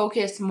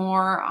focus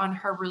more on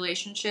her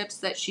relationships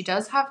that she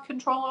does have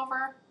control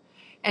over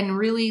and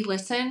really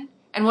listen.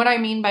 And what I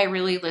mean by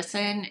really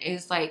listen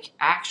is like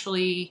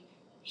actually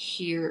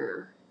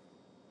hear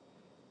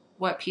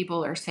what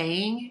people are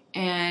saying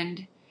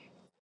and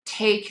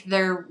take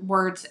their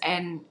words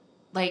and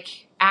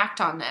like act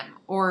on them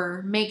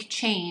or make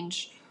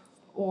change.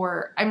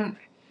 Or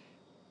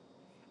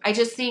I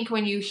just think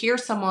when you hear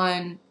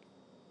someone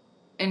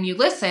and you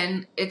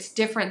listen, it's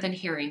different than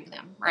hearing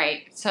them,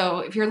 right? So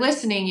if you're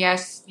listening,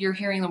 yes, you're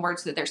hearing the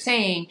words that they're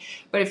saying,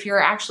 but if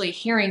you're actually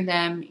hearing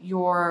them,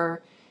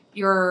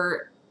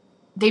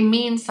 they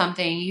mean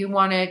something. You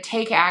want to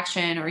take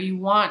action or you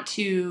want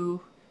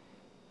to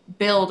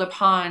build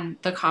upon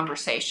the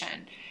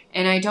conversation.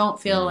 And I don't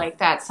feel like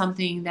that's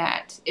something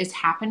that is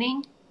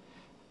happening.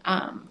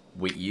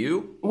 With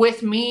you?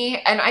 With me,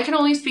 and I can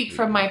only speak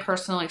from my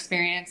personal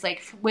experience,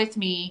 like with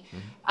me.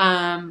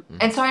 And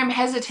so I'm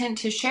hesitant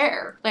to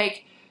share.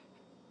 Like,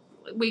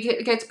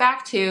 it gets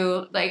back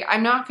to, like,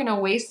 I'm not going to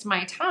waste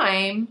my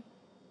time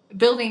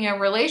building a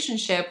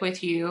relationship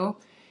with you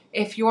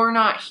if you're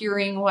not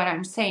hearing what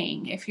I'm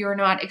saying, if you're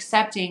not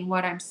accepting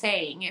what I'm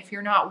saying, if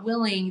you're not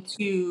willing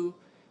to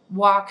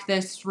walk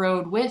this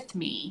road with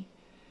me,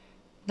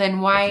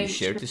 then why Have you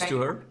shared this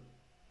to her?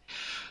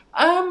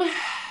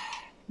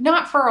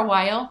 Not for a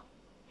while.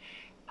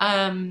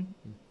 Her and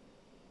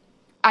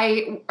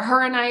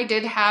I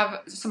did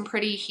have some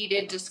pretty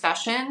heated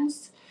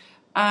discussions.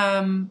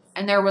 And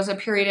there was a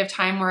period of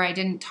time where I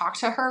didn't talk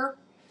to her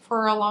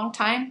for a long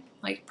time,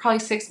 like probably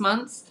 6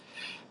 months.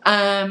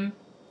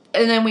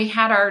 And then we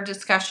had our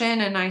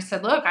discussion and I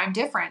said, look, I'm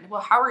different.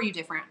 Well, how are you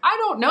different? I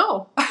don't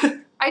know.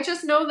 I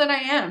just know that I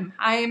am.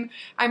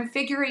 I'm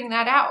figuring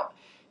that out.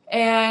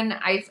 And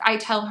I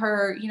tell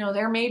her,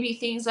 there may be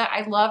things that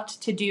I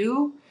loved to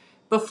do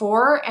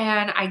before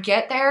and I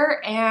get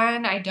there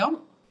and I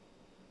don't.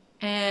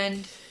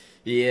 And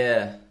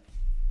yeah,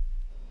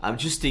 I'm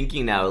just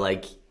thinking now,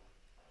 like,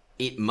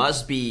 it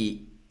must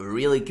be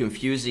really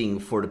confusing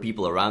for the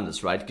people around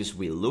us, right? Because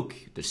we look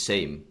the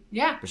same.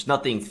 Yeah. There's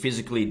nothing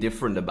physically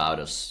different about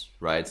us,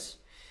 right?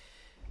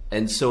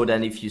 And so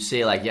then if you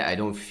say like, yeah, I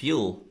don't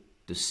feel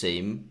the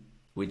same,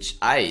 which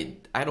I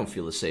don't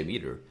feel the same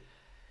either.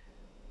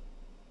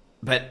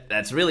 But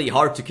that's really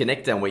hard to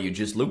connect them when you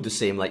just look the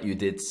same like you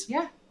did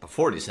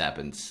before this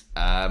happens.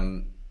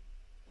 And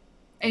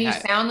you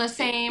sound the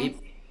same.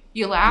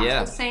 You laugh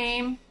the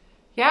same.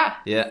 Yeah.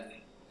 Yeah.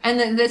 And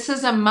then this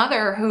is a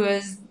mother who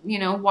has,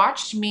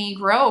 watched me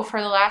grow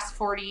for the last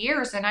 40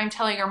 years. And I'm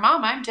telling her,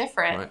 Mom, I'm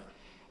different. Right.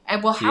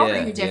 And well, how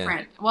are you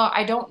different? Yeah. Well,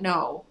 I don't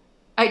know.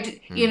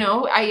 In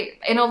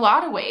a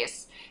lot of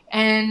ways.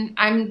 And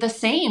I'm the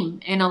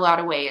same in a lot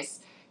of ways.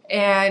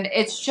 And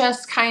it's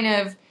just kind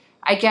of,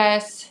 I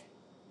guess,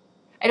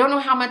 I don't know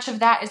how much of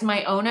that is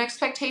my own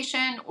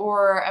expectation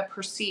or a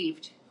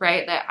perceived,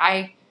 right? That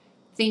I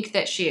think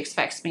that she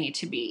expects me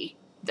to be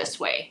this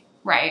way,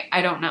 right?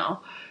 I don't know.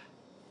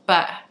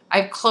 But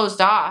I've closed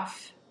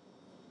off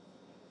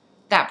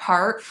that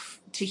part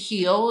to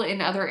heal in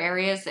other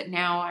areas that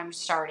now I'm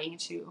starting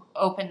to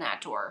open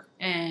that door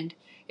and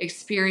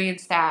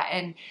experience that.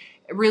 And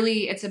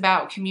really it's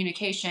about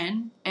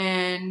communication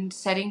and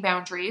setting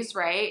boundaries,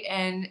 right?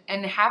 And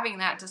having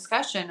that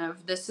discussion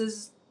of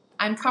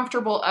I'm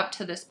comfortable up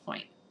to this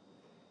point.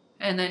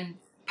 And then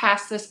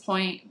past this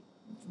point,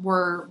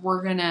 we're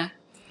going to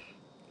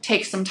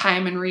take some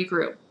time and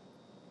regroup.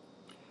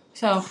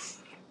 So,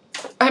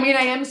 I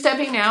am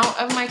stepping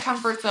out of my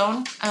comfort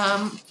zone.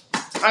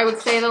 I would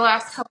say the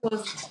last couple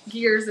of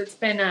years, it's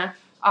been a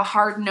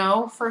hard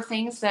no for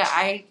things that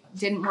I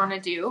didn't want to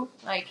do,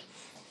 like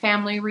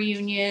family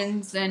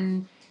reunions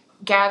and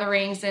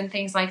gatherings and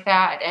things like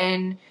that.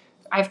 And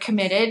I've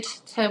committed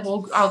to,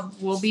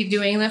 we'll be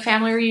doing the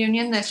family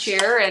reunion this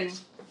year.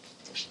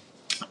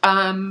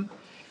 And,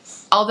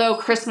 although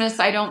Christmas,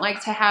 I don't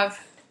like to have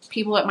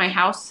people at my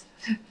house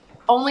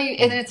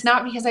and it's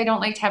not because I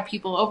don't like to have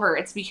people over.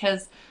 It's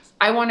because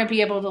I want to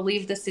be able to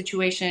leave the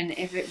situation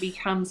if it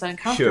becomes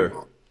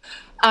uncomfortable.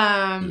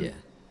 Sure.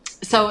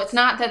 So it's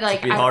not that like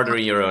it'd be harder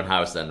in your own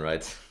house then,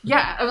 right?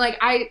 Yeah. I'm like,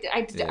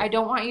 I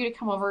don't want you to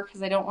come over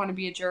because I don't want to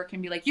be a jerk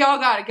and be like, y'all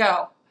gotta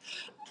go.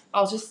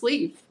 I'll just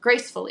leave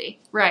gracefully,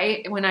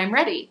 right? When I'm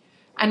ready.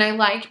 And I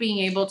like being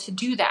able to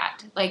do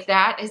that. Like,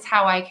 that is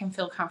how I can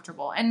feel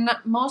comfortable. And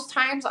most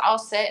times I'll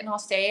sit and I'll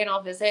stay and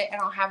I'll visit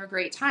and I'll have a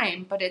great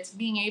time. But it's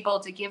being able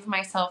to give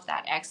myself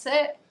that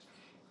exit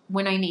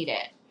when I need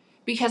it.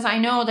 Because I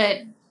know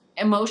that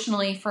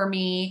emotionally for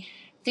me,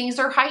 things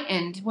are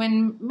heightened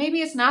when maybe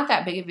it's not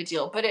that big of a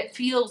deal, but it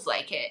feels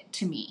like it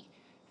to me.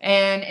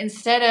 And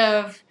instead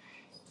of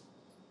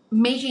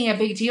making a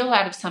big deal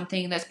out of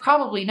something that's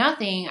probably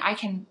nothing, I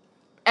can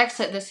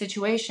exit the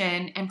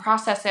situation and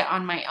process it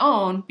on my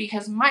own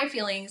because my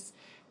feelings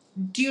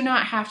do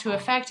not have to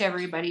affect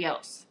everybody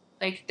else.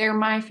 Like, they're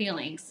my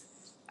feelings.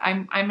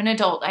 I'm an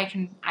adult. I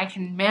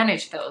can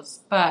manage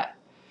those. But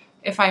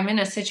if I'm in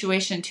a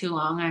situation too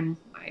long, I'm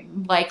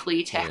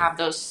likely to have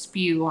those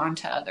spew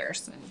onto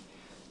others, and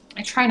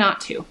I try not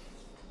to.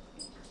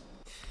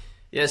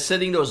 Yeah,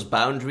 setting those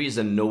boundaries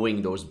and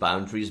knowing those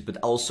boundaries, but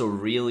also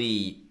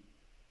really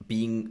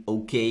being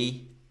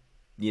okay,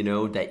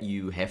 that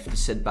you have to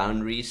set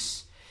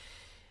boundaries.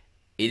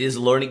 It is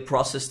a learning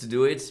process to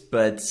do it,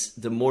 but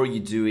the more you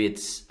do it,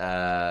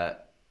 the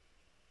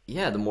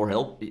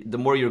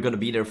more you're gonna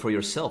be there for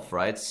yourself,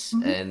 right?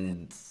 Mm-hmm.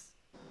 And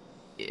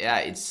yeah,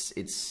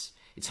 it's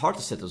hard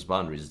to set those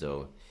boundaries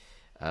though,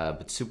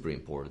 but super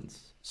important.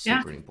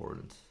 Super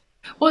important.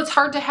 Well, it's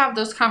hard to have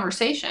those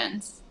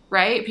conversations,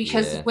 right?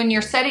 Because when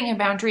you're setting a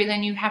boundary,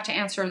 then you have to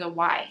answer the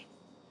why.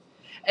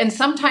 And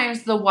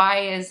sometimes the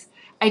why is,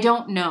 I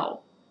don't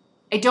know.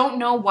 I don't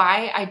know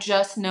why. I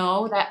just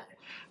know that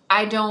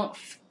I don't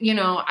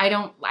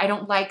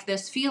like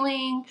this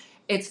feeling.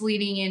 It's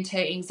leading into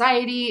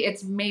anxiety.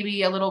 It's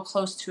maybe a little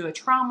close to a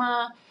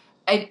trauma.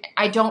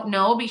 I don't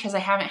know because I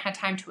haven't had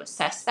time to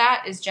assess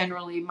that is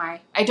generally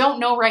I don't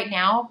know right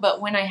now,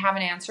 but when I have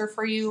an answer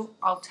for you,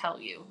 I'll tell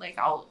you. Like,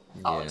 I'll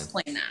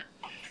explain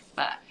that.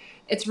 But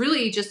it's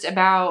really just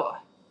about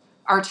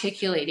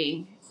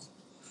articulating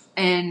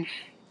and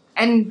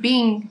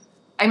being,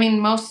 I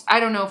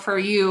don't know for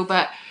you,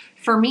 but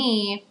for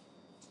me,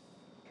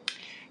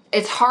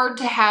 it's hard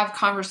to have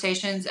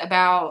conversations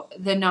about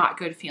the not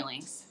good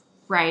feelings,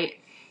 right?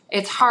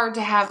 It's hard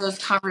to have those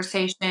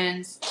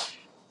conversations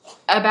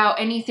about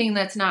anything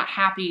that's not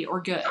happy or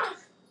good.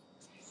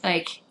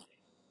 Like,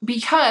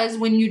 because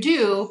when you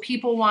do,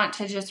 people want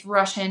to just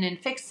rush in and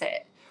fix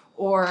it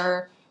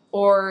or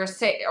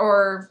say,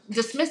 or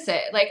dismiss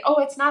it. Like,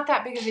 oh, it's not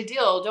that big of a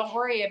deal. Don't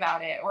worry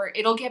about it. Or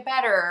it'll get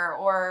better.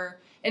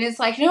 And it's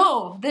like,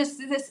 no, this,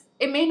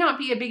 it may not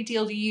be a big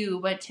deal to you,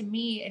 but to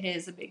me, it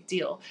is a big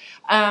deal.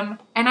 And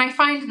I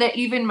find that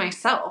even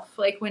myself,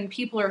 like when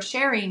people are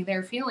sharing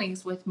their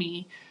feelings with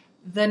me,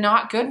 the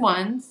not good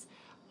ones,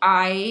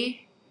 I've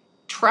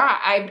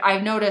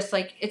noticed,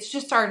 like, it's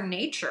just our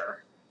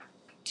nature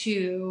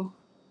to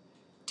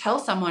tell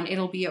someone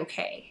it'll be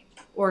okay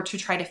or to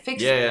try to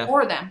fix it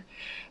for them.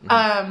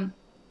 Mm-hmm.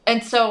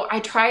 And so I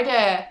try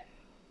to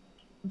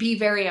be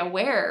very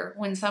aware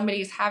when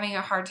somebody's having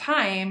a hard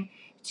time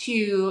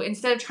to,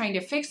 instead of trying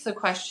to fix the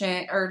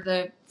question or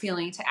the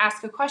feeling, to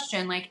ask a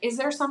question like, is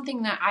there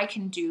something that I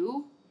can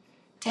do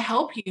to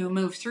help you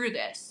move through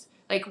this?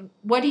 Like,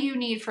 what do you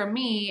need from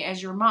me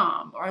as your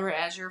mom or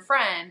as your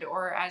friend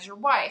or as your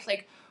wife?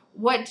 Like,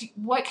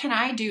 what can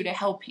I do to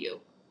help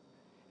you?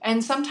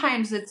 And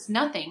sometimes it's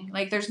nothing.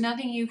 Like, there's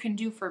nothing you can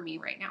do for me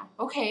right now.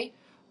 Okay,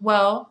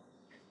 well,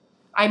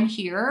 I'm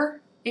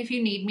here if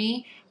you need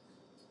me.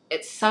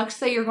 It sucks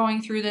that you're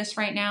going through this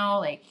right now.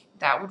 Like,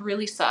 that would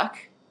really suck.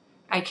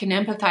 I can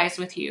empathize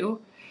with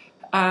you.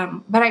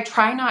 But I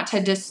try not to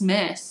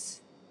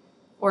dismiss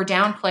or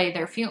downplay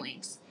their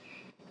feelings.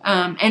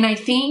 And I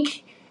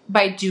think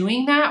by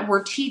doing that,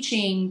 we're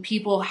teaching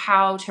people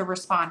how to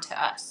respond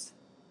to us,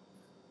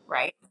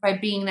 right? By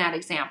being that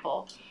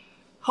example,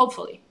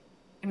 hopefully.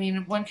 I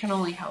mean, one can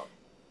only hope.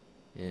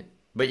 Yeah.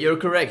 But you're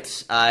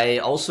correct. I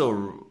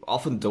also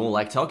often don't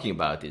like talking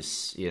about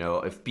this.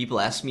 If people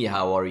ask me,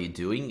 how are you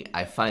doing?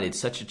 I find it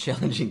such a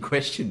challenging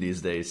question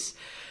these days.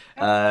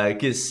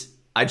 Because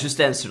I just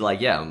answer like,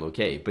 yeah, I'm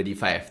okay. But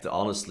if I have to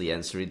honestly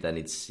answer it, then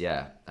it's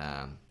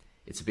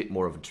a bit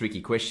more of a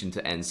tricky question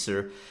to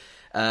answer.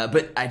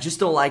 But I just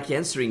don't like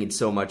answering it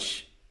so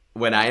much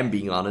when I am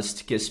being honest,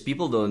 because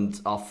people don't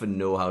often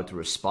know how to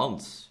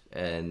respond.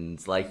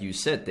 And like you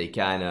said, they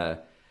kind of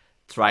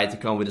try to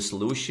come with a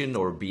solution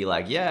or be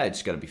like, yeah,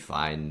 it's gonna be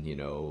fine,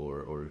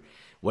 or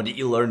what did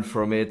you learn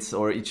from it?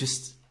 Or it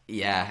just,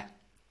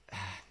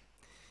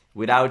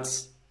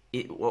 without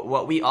it,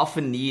 what we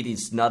often need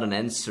is not an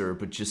answer,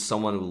 but just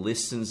someone who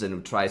listens and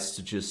who tries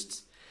to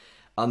just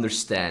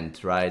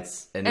understand, right?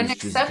 And is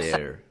just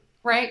there.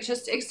 Right?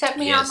 Just accept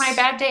me on my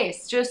bad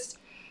days. Just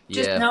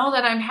know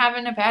that I'm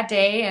having a bad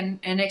day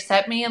and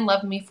accept me and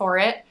love me for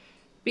it.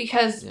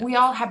 Because we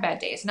all have bad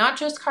days, not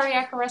just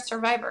cardiac arrest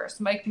survivors.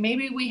 Like,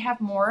 maybe we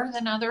have more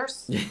than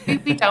others.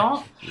 Maybe we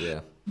don't.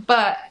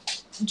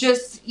 But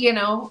just,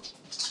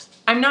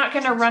 I'm not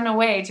going to run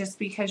away just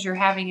because you're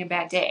having a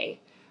bad day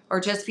or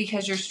just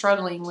because you're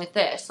struggling with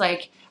this.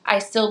 Like, I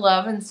still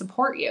love and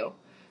support you.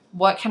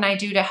 What can I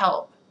do to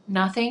help?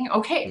 Nothing?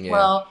 Okay.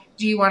 Well,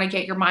 do you want to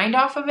get your mind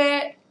off of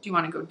it? Do you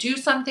want to go do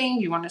something?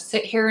 Do you want to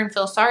sit here and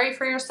feel sorry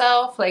for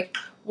yourself? Like,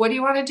 what do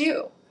you want to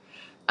do?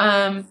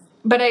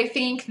 But I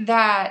think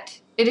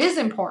that it is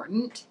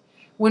important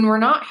when we're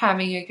not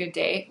having a good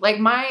day. Like,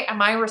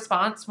 my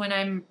response when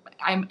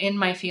I'm in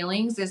my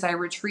feelings is I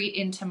retreat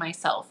into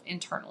myself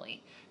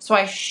internally. So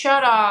I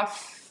shut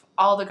off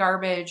all the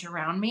garbage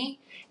around me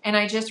and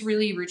I just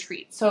really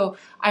retreat. So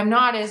I'm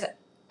not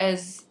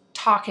as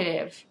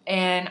talkative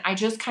and I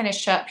just kind of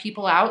shut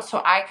people out so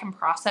I can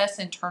process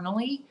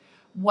internally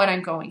what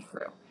I'm going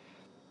through.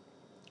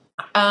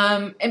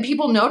 And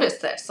people notice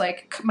this.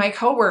 Like my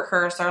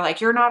coworkers are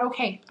like, "You're not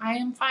okay." I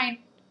am fine.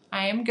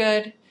 I am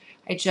good.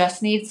 I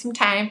just need some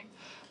time.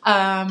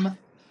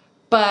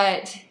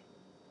 But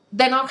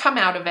then I'll come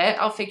out of it.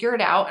 I'll figure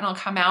it out and I'll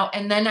come out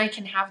and then I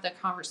can have the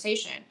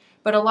conversation.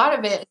 But a lot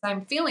of it is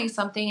I'm feeling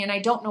something and I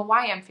don't know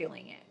why I'm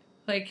feeling it.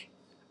 Like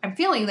I'm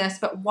feeling this,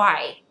 but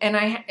why?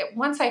 And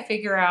once I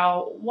figure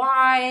out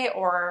why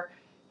or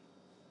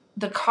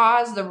the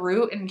cause, the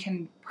root, and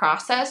can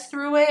process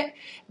through it,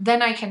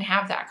 then I can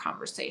have that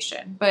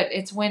conversation. But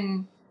it's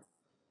when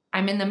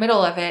I'm in the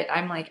middle of it,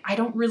 I'm like, I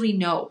don't really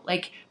know.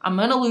 Like, I'm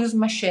going to lose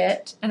my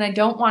shit and I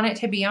don't want it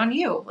to be on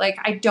you. Like,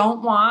 I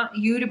don't want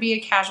you to be a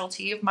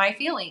casualty of my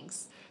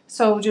feelings.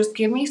 So just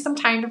give me some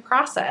time to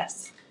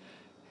process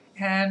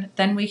and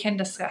then we can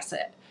discuss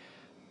it.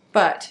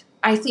 But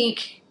I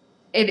think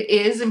it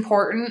is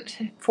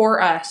important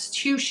for us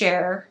to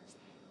share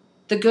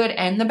the good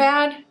and the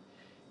bad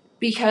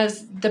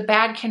because the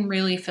bad can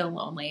really feel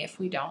lonely if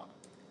we don't.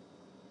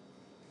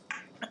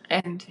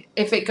 And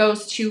if it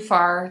goes too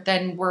far,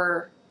 then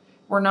we're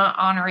not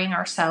honoring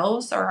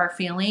ourselves or our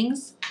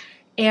feelings.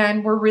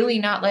 And we're really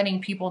not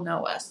letting people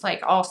know us,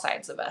 like all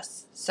sides of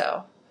us.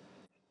 So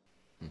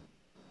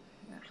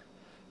yeah,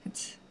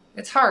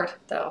 it's hard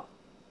though.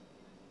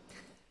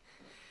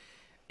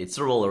 It's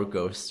a roller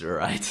coaster,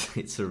 right?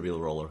 It's a real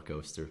roller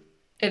coaster.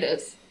 It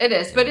is.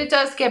 Yeah. But it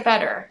does get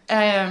better.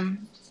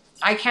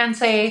 I can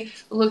say,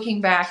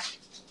 looking back,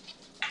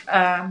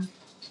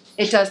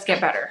 it does get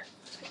better.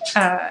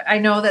 I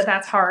know that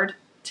that's hard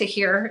to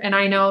hear, and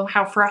I know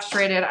how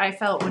frustrated I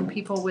felt when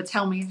people would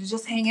tell me to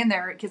just hang in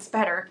there, it gets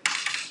better.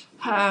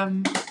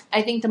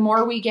 I think the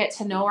more we get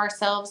to know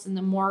ourselves and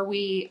the more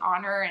we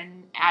honor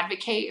and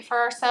advocate for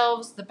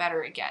ourselves, the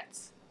better it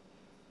gets.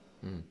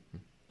 Mm-hmm.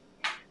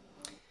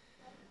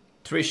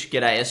 Trish,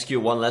 can I ask you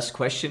one last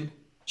question?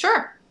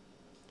 Sure.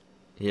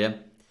 Yeah.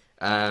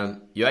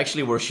 You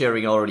actually were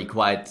sharing already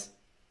quite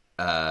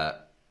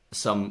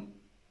some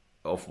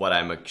of what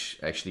I'm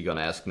actually going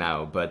to ask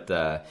now,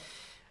 but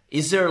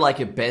is there like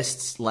a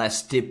best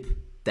last tip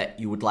that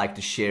you would like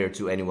to share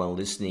to anyone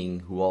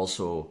listening who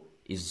also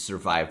is a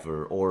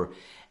survivor, or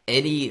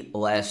any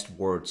last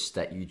words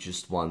that you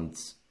just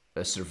want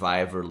a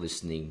survivor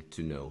listening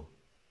to know?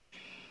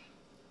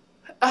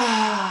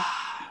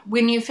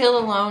 When you feel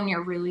alone,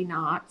 you're really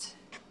not.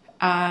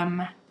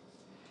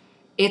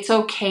 It's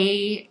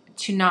okay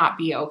to not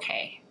be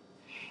okay.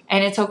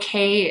 And it's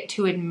okay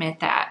to admit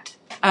that.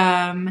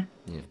 Yeah.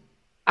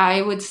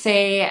 I would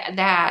say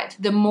that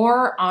the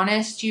more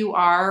honest you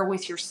are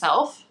with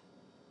yourself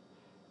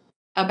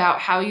about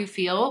how you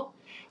feel,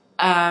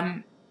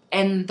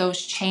 and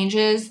those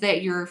changes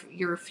that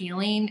you're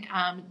feeling,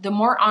 the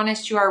more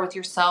honest you are with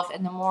yourself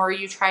and the more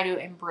you try to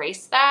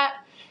embrace that,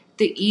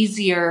 the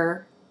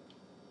easier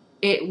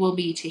it will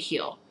be to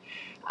heal.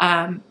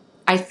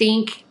 I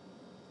think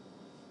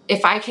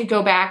if I could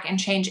go back and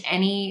change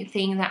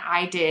anything that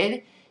I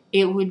did,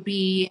 it would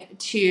be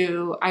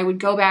I would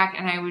go back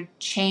and I would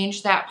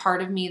change that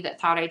part of me that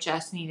thought I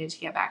just needed to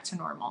get back to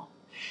normal.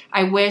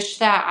 I wish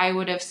that I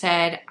would have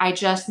said, I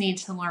just need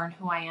to learn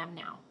who I am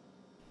now.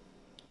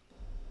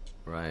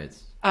 Right.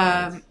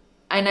 And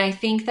I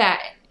think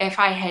that if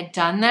I had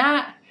done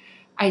that,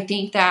 I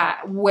think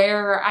that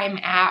where I'm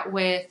at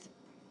with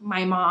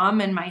my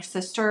mom and my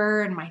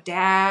sister and my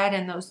dad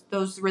and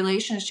those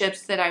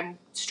relationships that I'm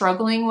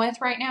struggling with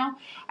right now,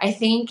 I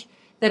think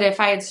that if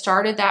I had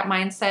started that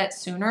mindset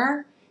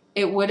sooner,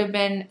 it would have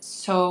been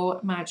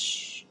so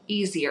much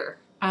easier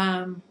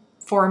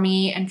for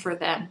me and for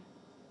them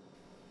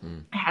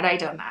had I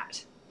done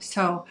that.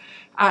 So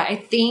I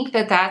think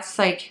that that's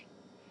like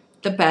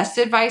the best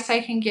advice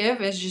I can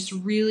give is just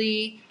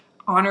really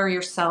honor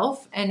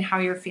yourself and how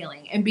you're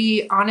feeling and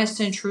be honest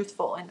and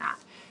truthful in that,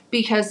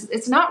 because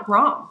it's not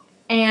wrong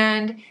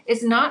and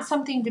it's not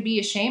something to be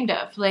ashamed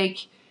of.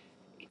 Like,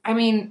 I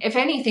mean, if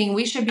anything,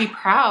 we should be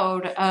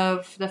proud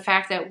of the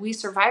fact that we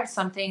survived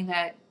something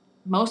that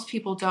most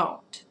people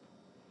don't.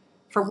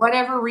 For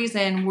whatever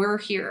reason, we're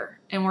here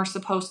and we're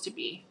supposed to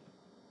be.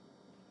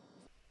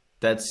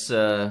 That's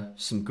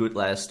some good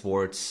last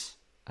words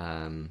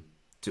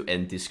to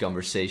end this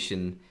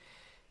conversation.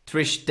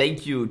 Trish,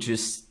 thank you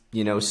just,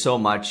 so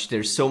much.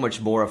 There's so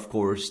much more, of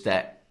course,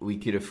 that we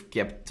could have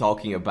kept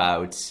talking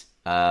about.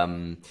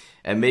 And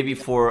maybe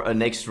for a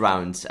next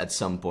round at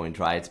some point,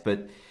 right?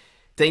 But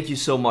thank you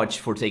so much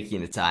for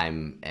taking the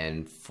time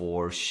and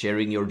for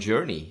sharing your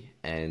journey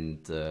and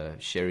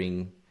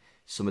sharing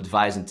some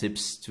advice and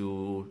tips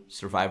to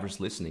survivors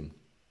listening.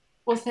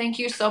 Well, thank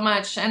you so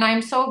much. And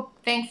I'm so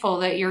thankful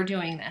that you're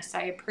doing this.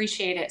 I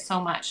appreciate it so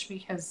much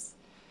because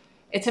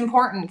it's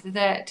important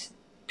that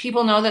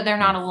people know that they're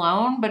not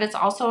alone, but it's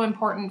also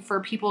important for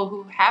people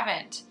who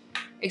haven't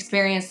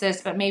experienced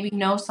this, but maybe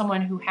know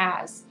someone who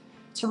has,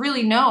 to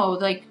really know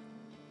like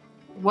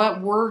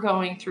what we're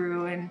going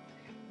through and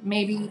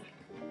maybe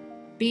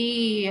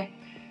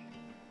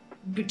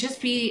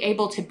just be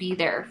able to be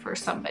there for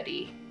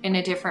somebody in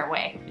a different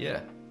way. Yeah.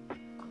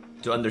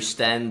 To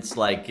understand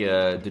like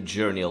the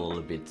journey a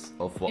little bit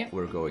of what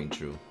we're going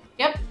through.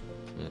 Yep.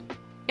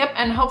 Yep,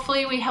 and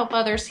hopefully we help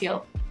others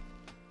heal.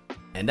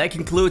 And that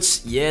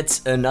concludes yet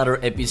another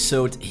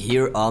episode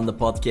here on the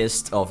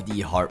podcast of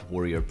the Heart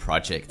Warrior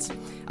Project.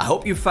 I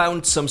hope you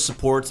found some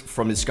support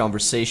from this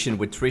conversation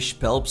with Trish,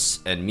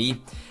 Phelps, and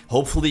me.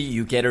 Hopefully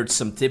you gathered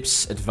some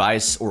tips,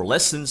 advice, or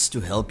lessons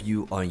to help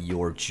you on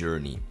your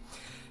journey.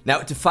 Now,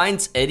 to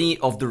find any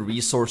of the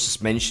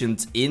resources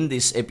mentioned in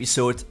this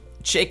episode,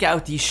 check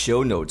out the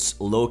show notes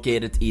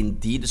located in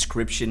the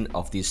description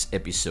of this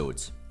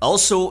episode.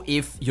 Also,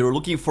 if you're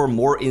looking for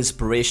more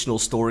inspirational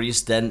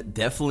stories, then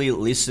definitely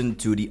listen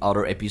to the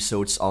other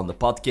episodes on the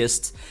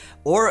podcast,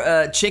 or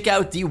check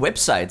out the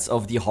website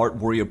of the Heart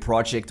Warrior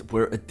Project,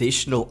 where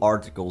additional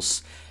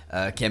articles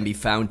can be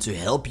found to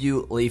help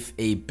you live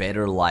a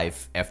better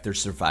life after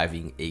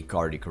surviving a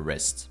cardiac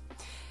arrest.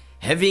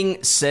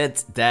 Having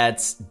said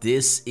that,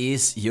 this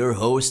is your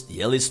host,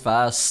 Jellis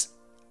Vaas,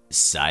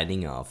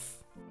 signing off.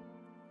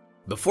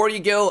 Before you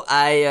go,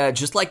 I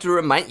just like to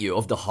remind you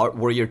of the Heart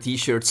Warrior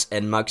t-shirts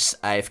and mugs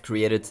I've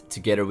created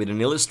together with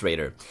an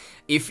illustrator.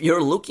 If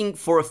you're looking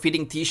for a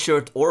fitting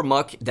t-shirt or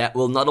mug that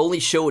will not only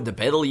show the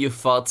battle you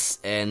fought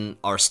and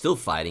are still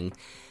fighting,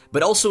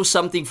 but also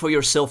something for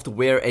yourself to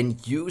wear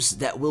and use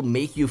that will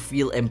make you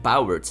feel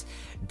empowered,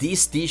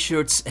 these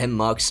t-shirts and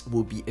mugs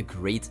will be a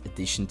great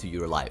addition to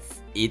your life.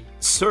 It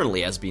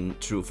certainly has been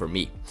true for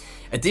me.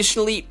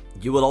 Additionally,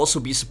 you will also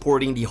be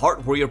supporting the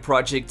Heart Warrior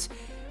Project,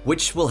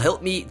 which will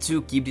help me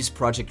to keep this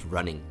project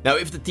running. Now,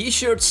 if the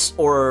t-shirts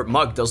or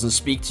mug doesn't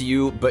speak to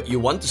you, but you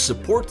want to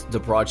support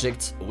the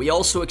project, we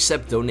also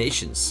accept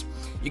donations.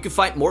 You can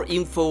find more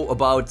info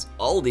about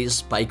all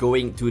this by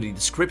going to the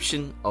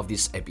description of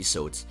this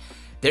episode.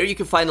 There you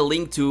can find a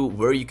link to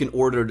where you can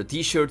order the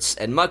t-shirts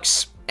and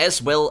mugs,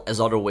 as well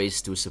as other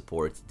ways to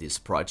support this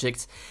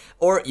project.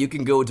 Or you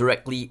can go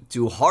directly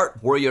to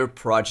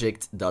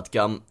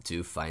heartwarriorproject.com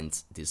to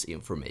find this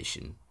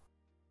information.